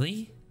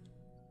 really?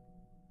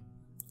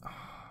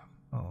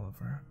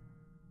 Oliver.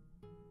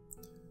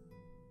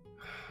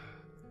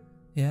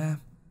 Yeah,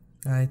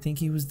 I think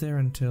he was there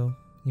until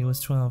he was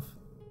 12.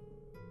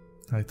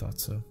 I thought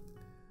so.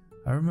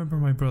 I remember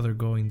my brother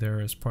going there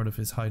as part of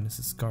His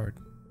Highness's guard.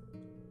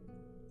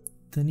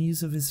 The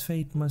news of his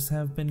fate must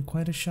have been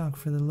quite a shock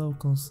for the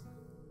locals.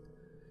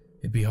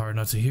 It'd be hard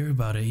not to hear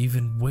about it,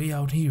 even way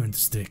out here in the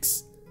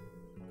sticks.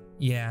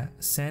 Yeah,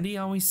 Sandy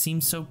always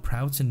seemed so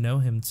proud to know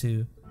him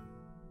too.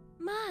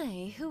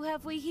 My, who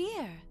have we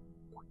here?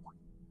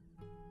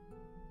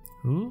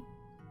 Who?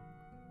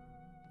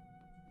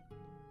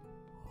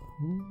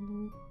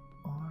 Who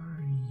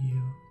are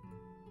you?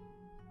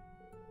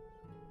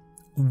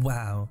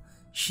 Wow,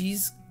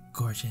 she's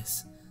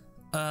gorgeous.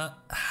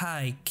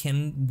 Hi,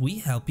 can we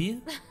help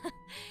you?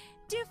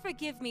 Do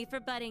forgive me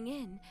for butting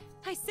in.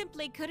 I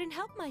simply couldn't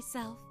help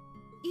myself.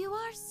 You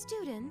are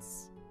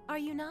students, are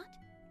you not?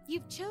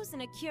 You've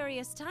chosen a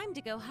curious time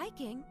to go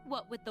hiking,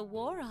 what with the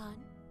war on.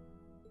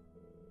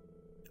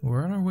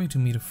 We're on our way to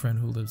meet a friend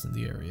who lives in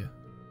the area.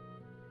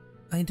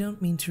 I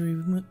don't mean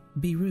to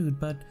be rude,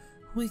 but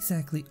who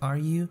exactly are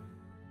you?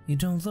 You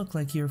don't look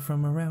like you're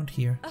from around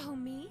here. Oh,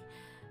 me?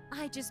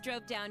 I just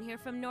drove down here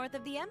from north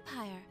of the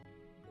Empire.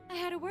 I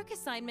had a work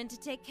assignment to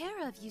take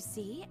care of, you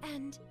see,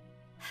 and...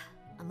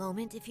 A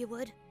moment, if you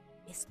would.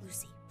 Miss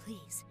Lucy,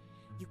 please.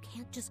 You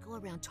can't just go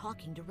around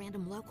talking to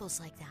random locals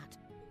like that.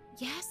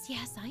 Yes,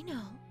 I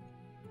know.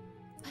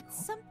 But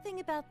something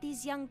about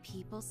these young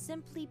people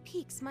simply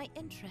piques my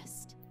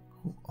interest.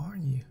 Who are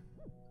you?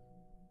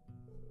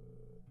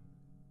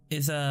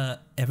 Is,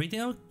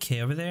 everything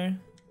okay over there?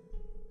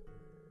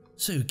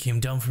 So you came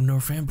down from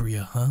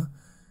Northumbria, huh?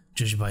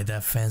 Judged by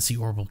that fancy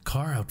orbital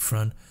car out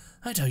front,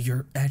 I doubt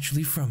you're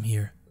actually from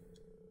here.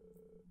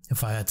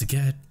 If I had to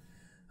get,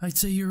 I'd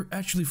say you're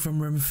actually from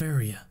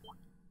Remiferia.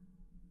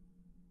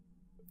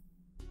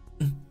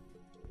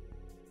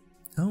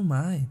 Oh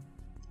my.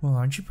 Well,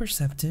 aren't you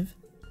perceptive?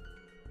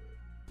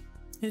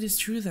 It is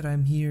true that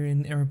I'm here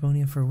in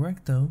Erebonia for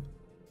work, though.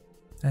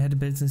 I had a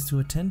business to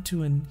attend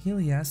to in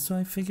Helias, so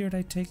I figured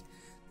I'd take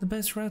the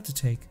best route to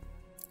take.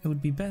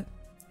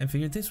 I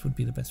figured this would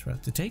be the best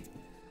route to take.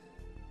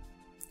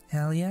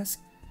 Helias,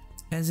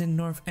 as in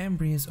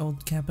Northumbria's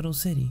old capital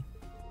city.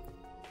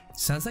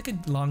 Sounds like a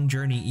long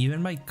journey,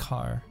 even by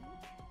car.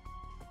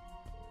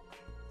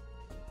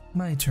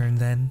 My turn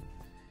then.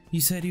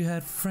 You said you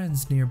had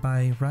friends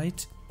nearby,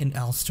 right? In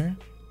Ulster?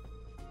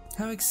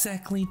 How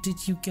exactly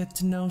did you get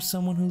to know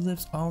someone who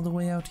lives all the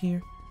way out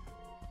here?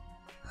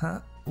 Huh?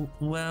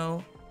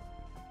 Well...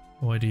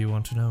 Why do you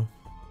want to know?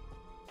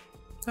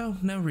 Oh,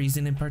 no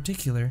reason in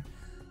particular.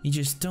 You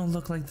just don't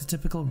look like the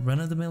typical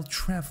run-of-the-mill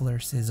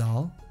travelers is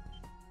all.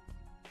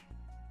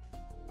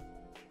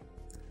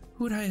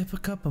 Who would I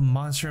pick up a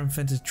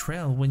monster-infested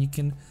trail when you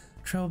can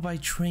travel by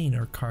train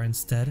or car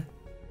instead?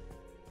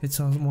 It's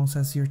almost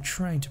as you're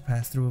trying to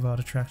pass through without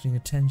attracting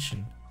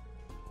attention.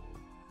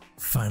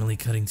 Finally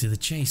cutting to the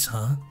chase,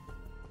 huh?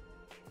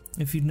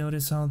 If you'd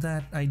notice all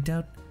that, I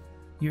doubt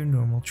you're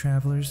normal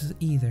travelers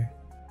either.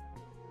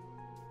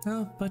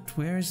 Oh, but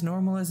we're as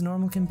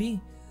normal can be.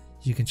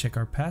 You can check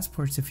our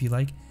passports if you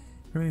like.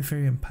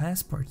 Ramifarian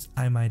passports,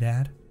 I might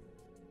add.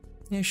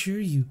 I assure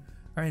you,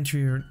 our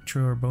entry to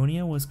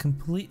Urbonia was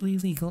completely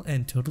legal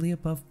and totally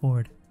above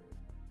board.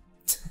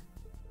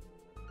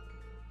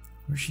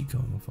 Where's she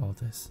going with all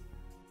this?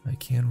 I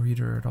can't read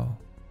her at all.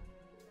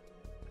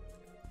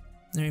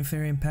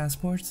 Ramifarian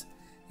passports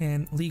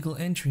and legal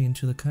entry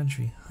into the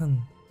country.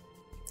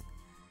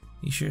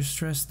 You sure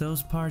stressed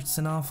those parts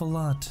an awful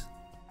lot.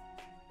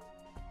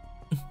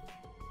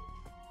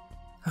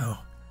 Oh,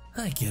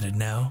 I get it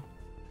now.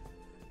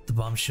 The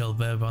bombshell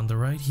beb on the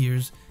right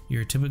here's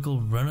your typical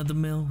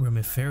run-of-the-mill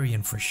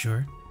Ramifarian for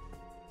sure.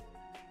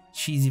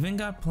 She's even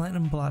got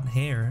platinum blonde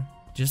hair,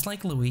 just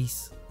like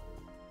Luis.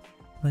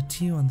 But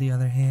you, on the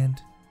other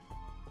hand...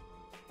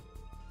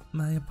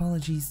 My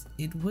apologies,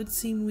 it would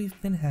seem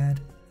we've been had.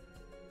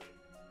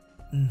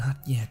 Not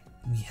yet,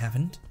 we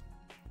haven't.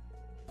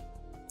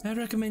 I'd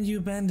recommend you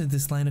abandon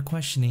this line of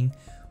questioning.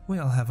 We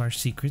all have our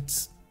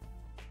secrets.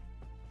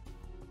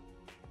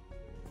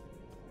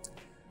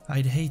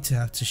 I'd hate to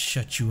have to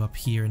shut you up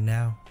here and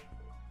now.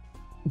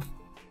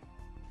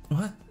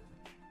 What?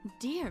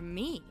 Dear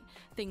me,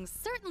 things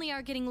certainly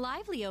are getting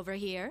lively over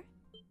here.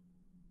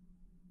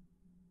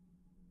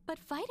 But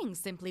fighting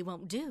simply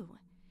won't do.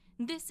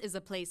 This is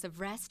a place of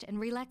rest and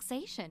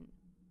relaxation.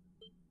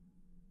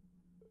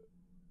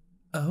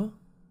 Oh?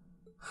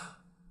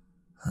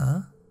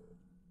 Huh?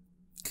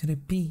 Could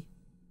it be?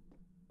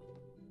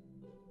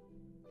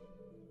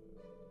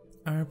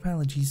 Our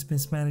apologies,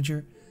 Miss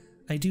Manager.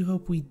 I do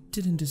hope we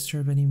didn't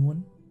disturb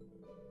anyone.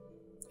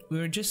 We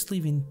were just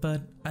leaving,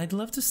 but I'd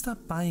love to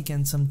stop by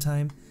again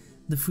sometime.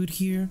 The food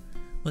here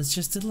was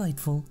just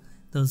delightful,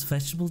 those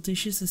vegetable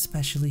dishes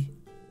especially.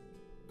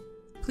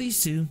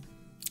 Please do.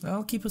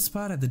 I'll keep a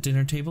spot at the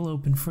dinner table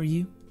open for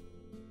you.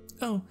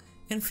 Oh,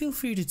 and feel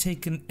free to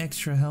take an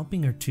extra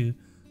helping or two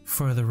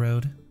for the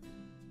road.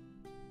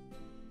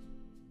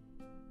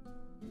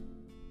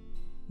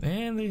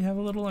 And they have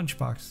a little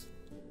lunchbox.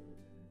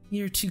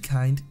 You're too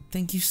kind.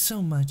 Thank you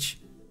so much.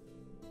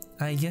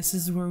 I guess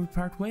this is where we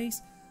part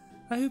ways.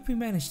 I hope you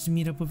managed to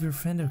meet up with your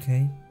friend,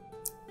 okay?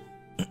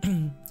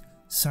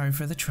 Sorry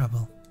for the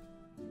trouble.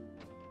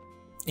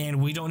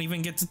 And we don't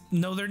even get to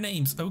know their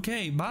names.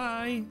 Okay,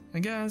 bye, I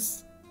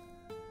guess.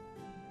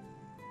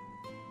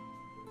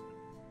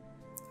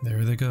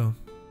 There they go.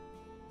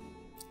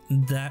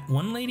 That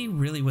one lady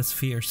really was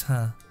fierce,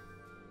 huh?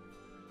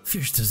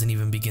 Fierce doesn't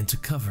even begin to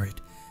cover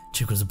it.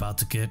 Chick was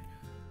about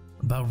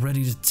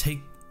ready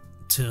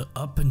to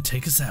up and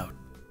take us out.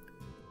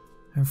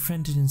 Her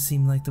friend didn't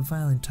seem like the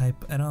violent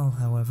type at all,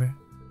 however.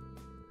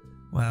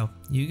 Wow,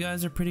 you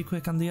guys are pretty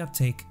quick on the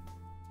uptake.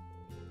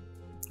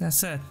 That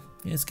said,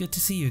 it's good to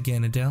see you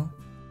again, Adele.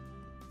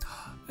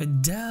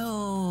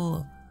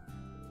 Adele!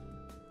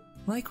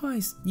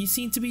 Likewise, you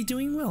seem to be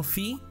doing well,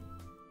 Fee.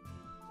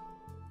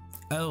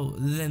 Oh,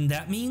 then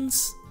that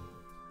means?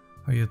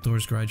 Are you a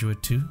Thor's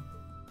graduate too?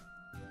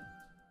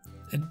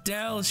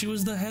 Adele, she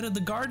was the head of the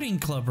gardening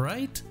club,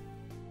 right?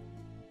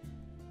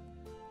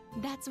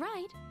 That's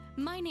right.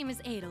 My name is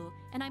Adel,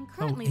 and I'm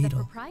currently the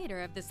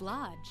proprietor of this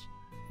lodge.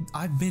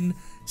 I've been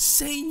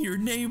saying your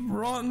name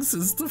wrong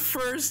since the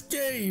first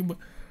game.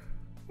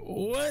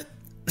 What?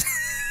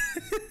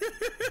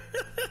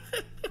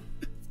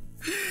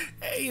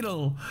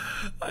 Adel.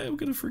 I am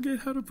gonna forget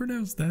how to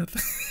pronounce that.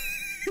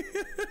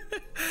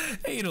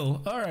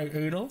 Adel. Alright,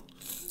 Adel.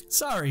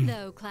 Sorry.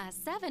 Though Class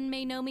 7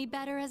 may know me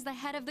better as the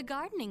head of the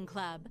gardening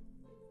club.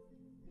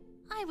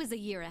 I was a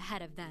year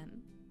ahead of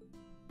them.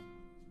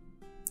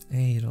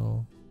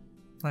 Adel.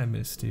 I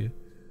missed you.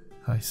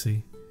 I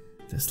see.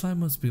 This land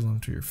must belong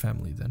to your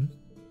family then.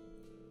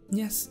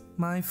 Yes,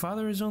 my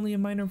father is only a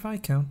minor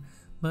viscount,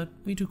 but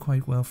we do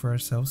quite well for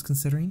ourselves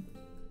considering.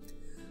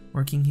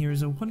 Working here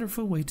is a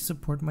wonderful way to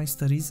support my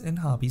studies and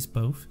hobbies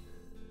both.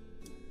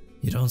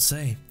 You don't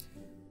say.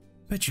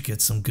 Bet you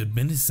get some good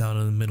minutes out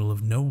in the middle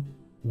of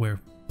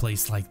nowhere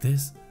place like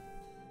this.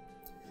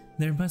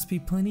 There must be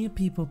plenty of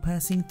people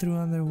passing through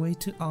on their way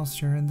to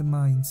Ulster and the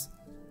mines.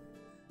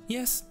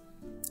 Yes,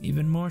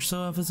 even more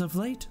so as of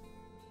late.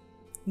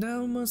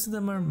 Though most of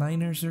them are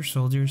miners or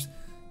soldiers,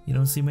 you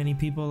don't see many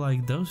people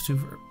like those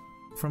two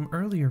from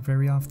earlier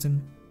very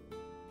often.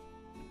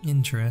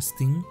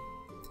 Interesting.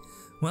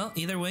 Well,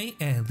 either way,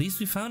 at least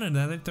we found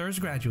another Thor's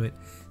graduate.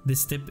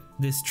 This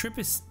trip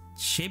is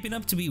shaping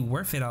up to be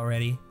worth it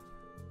already.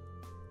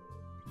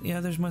 The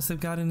others must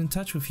have gotten in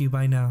touch with you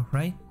by now,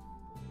 right?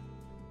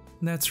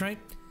 That's right.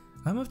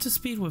 I'm up to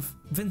speed with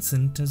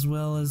Vincent as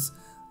well as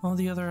all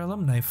the other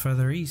alumni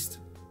further east.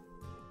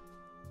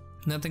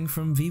 Nothing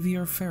from Vivi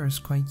or Ferris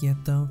quite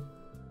yet though.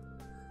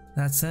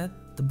 That said,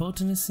 the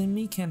botanist in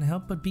me can't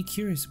help but be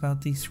curious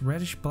about these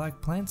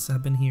reddish-black plants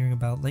I've been hearing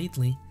about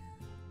lately.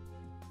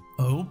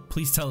 Oh,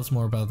 please tell us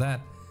more about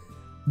that.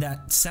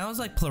 That sounds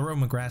like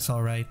pleroma grass,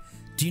 alright.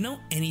 Do you know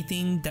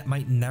anything that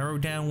might narrow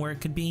down where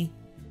it could be?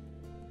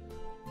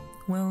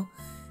 Well,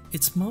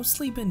 it's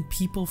mostly been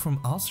people from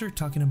Ulster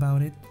talking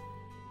about it.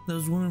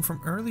 Those women from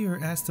earlier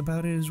asked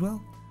about it as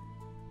well.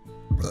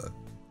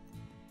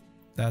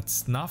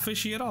 That's not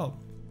fishy at all.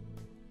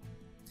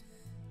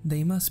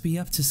 They must be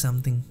up to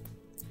something.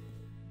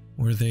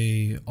 Were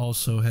they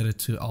also headed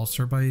to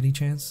Ulster by any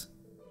chance?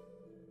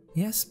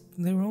 Yes,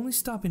 they were only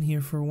stopping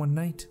here for one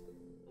night.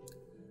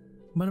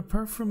 But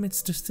apart from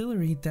its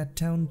distillery, that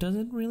town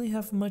doesn't really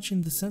have much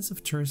in the sense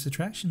of tourist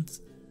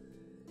attractions.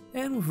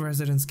 And with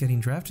residents getting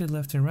drafted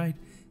left and right,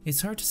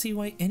 it's hard to see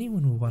why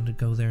anyone would want to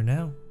go there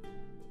now.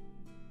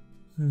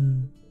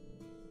 And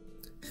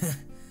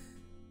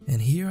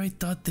here I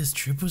thought this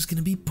trip was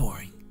gonna be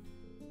boring.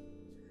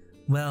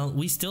 Well,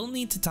 we still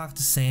need to talk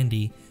to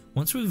Sandy.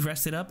 Once we've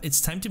rested up,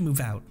 it's time to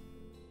move out.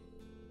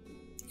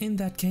 In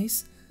that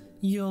case,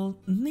 you'll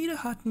need a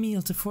hot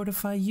meal to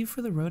fortify you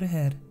for the road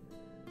ahead.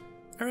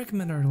 I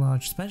recommend our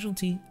lodge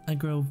specialty. I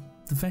grow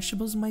the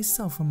vegetables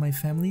myself on my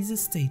family's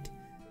estate.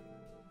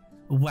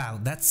 Wow,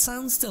 that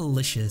sounds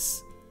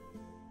delicious.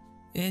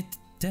 It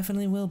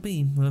definitely will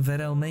be, with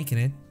Edel making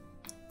it.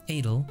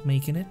 Adel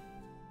making it.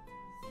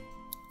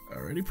 I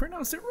already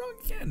pronounced it wrong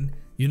again.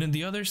 You and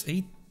the others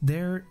ate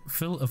their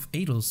fill of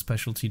Adel's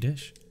specialty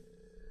dish.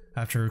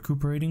 After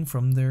recuperating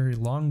from their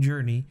long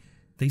journey,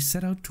 they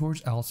set out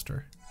towards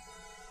Ulster.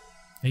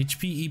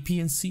 HP, EP,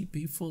 and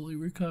CP fully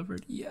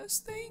recovered. Yes,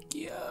 thank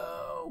you.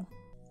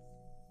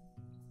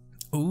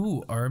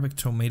 Ooh, Arabic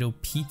tomato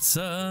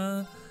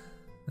pizza.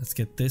 Let's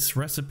get this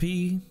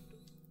recipe.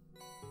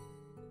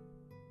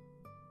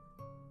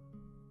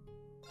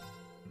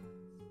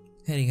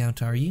 Heading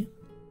out, are you?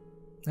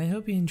 I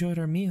hope you enjoyed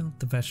our meal.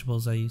 The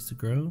vegetables I used to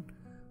grow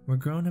were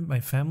grown at my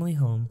family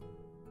home.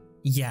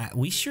 Yeah,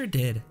 we sure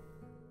did.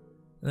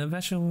 The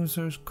vegetables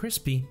are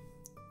crispy.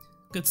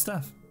 Good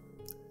stuff.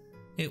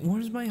 It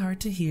warms my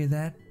heart to hear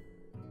that.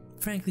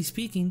 Frankly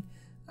speaking,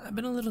 I've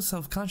been a little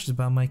self-conscious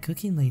about my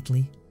cooking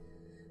lately.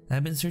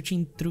 I've been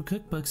searching through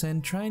cookbooks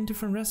and trying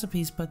different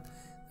recipes, but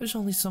there's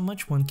only so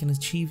much one can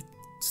achieve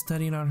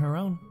studying on her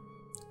own.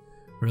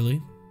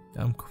 Really?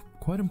 I'm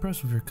quite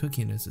impressed with your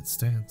cooking as it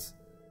stands.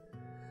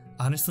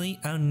 Honestly,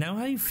 I don't know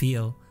how you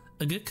feel.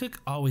 A good cook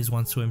always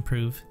wants to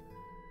improve.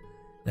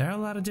 There are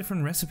a lot of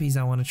different recipes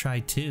I want to try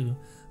too,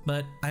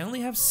 but I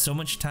only have so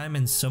much time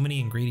and so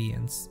many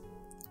ingredients.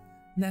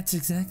 That's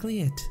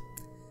exactly it.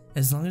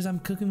 As long as I'm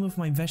cooking with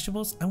my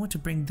vegetables, I want to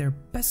bring their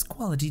best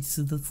quality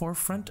to the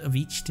forefront of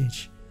each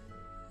dish.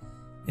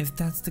 If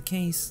that's the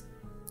case,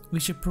 we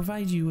should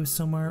provide you with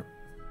some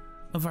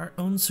of our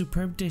own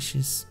superb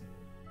dishes.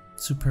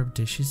 Superb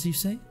dishes, you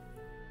say?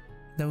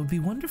 That would be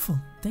wonderful,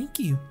 thank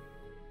you.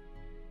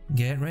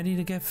 Get ready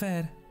to get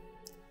fed.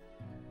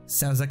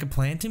 Sounds like a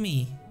plan to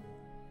me.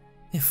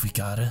 If we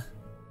gotta.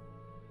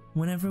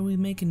 Whenever we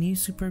make a new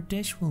superb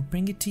dish, we'll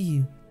bring it to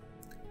you.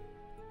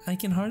 I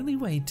can hardly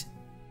wait.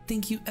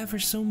 Thank you ever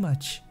so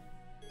much.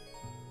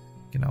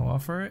 You can now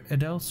offer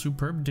Adele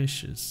superb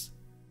dishes.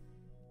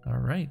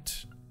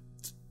 Alright.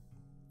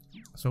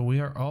 So we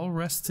are all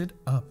rested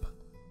up.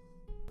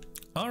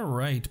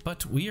 Alright,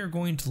 but we are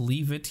going to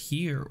leave it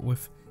here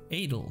with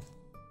Adel.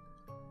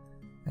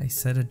 I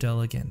said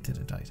Adele again,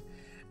 didn't I?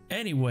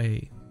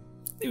 Anyway,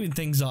 leaving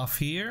things off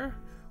here.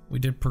 We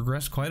did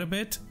progress quite a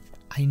bit.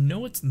 I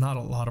know it's not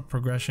a lot of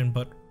progression,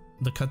 but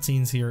the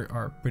cutscenes here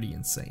are pretty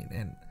insane,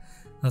 and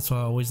that's why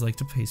I always like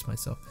to pace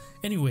myself.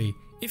 Anyway,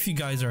 if you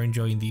guys are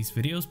enjoying these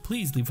videos,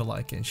 please leave a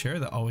like and share.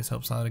 That always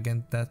helps out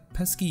against that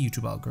pesky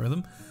YouTube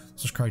algorithm.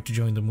 Subscribe to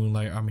join the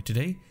Moonlight Army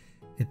today.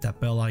 Hit that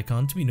bell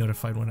icon to be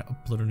notified when I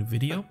upload a new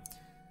video.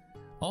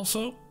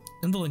 Also,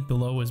 in the link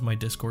below is my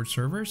Discord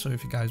server, so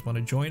if you guys want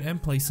to join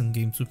and play some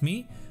games with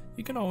me,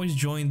 you can always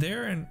join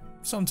there, and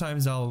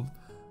sometimes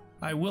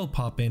I will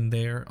pop in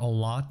there a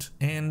lot,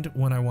 and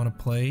when I want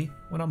to play,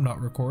 when I'm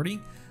not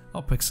recording,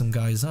 I'll pick some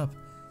guys up.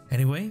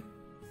 Anyway,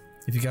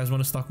 if you guys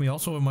want to stalk me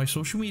also on my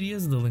social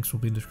medias, the links will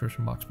be in the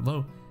description box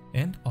below,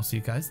 and I'll see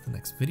you guys in the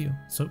next video.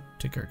 So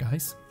take care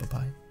guys, bye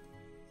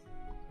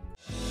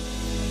bye.